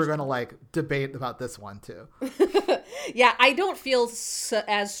sure if we were going to like debate about this one too. Yeah, I don't feel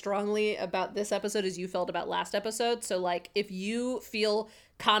as strongly about this episode as you felt about last episode. So like if you feel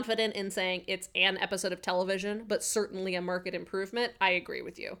confident in saying it's an episode of television, but certainly a market improvement, I agree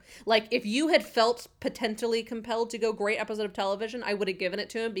with you. Like if you had felt potentially compelled to go great episode of television, I would have given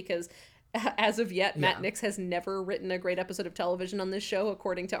it to him because as of yet, Matt Nix has never written a great episode of television on this show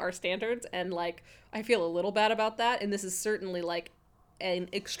according to our standards. And like, I feel a little bad about that. And this is certainly like an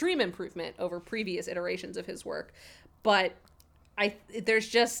extreme improvement over previous iterations of his work. But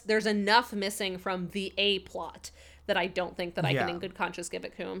there's enough missing from the A plot that I don't think that I can in good conscience give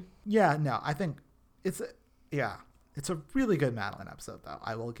it to him. Yeah, no, I think it's a really good Madeline episode though.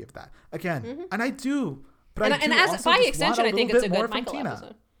 I will give that. Again, and I do, but and as by extension I think it's a good Michael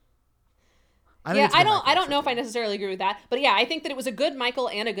episode. I think Yeah, it's a good Michael I don't know episode. if I necessarily agree with that, but yeah, I think that it was a good Michael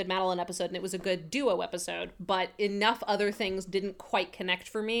and a good Madeline episode, and it was a good duo episode. But enough other things didn't quite connect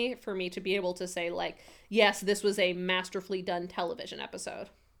for me to be able to say like, yes, this was a masterfully done television episode.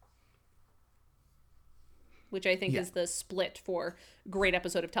 Which I think is the split for great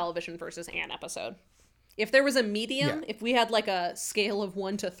episode of television versus an episode. If there was a medium, if we had like a scale of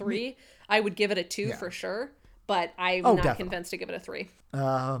 1 to 3, I would give it a 2 for sure. But I'm not definitely. convinced to give it a 3.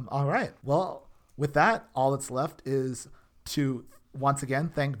 All right. Well, with that, all that's left is to once again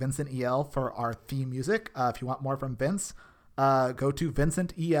thank Vincent EL for our theme music. If you want more from Vince, go to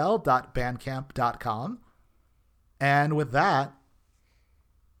vincentel.bandcamp.com. And with that,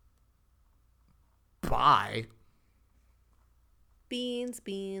 bye. Beans,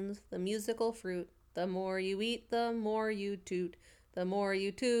 beans, the musical fruit. The more you eat, the more you toot. The more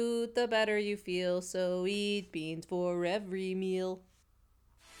you toot, the better you feel. So eat beans for every meal.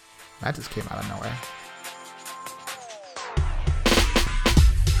 That just came out of nowhere.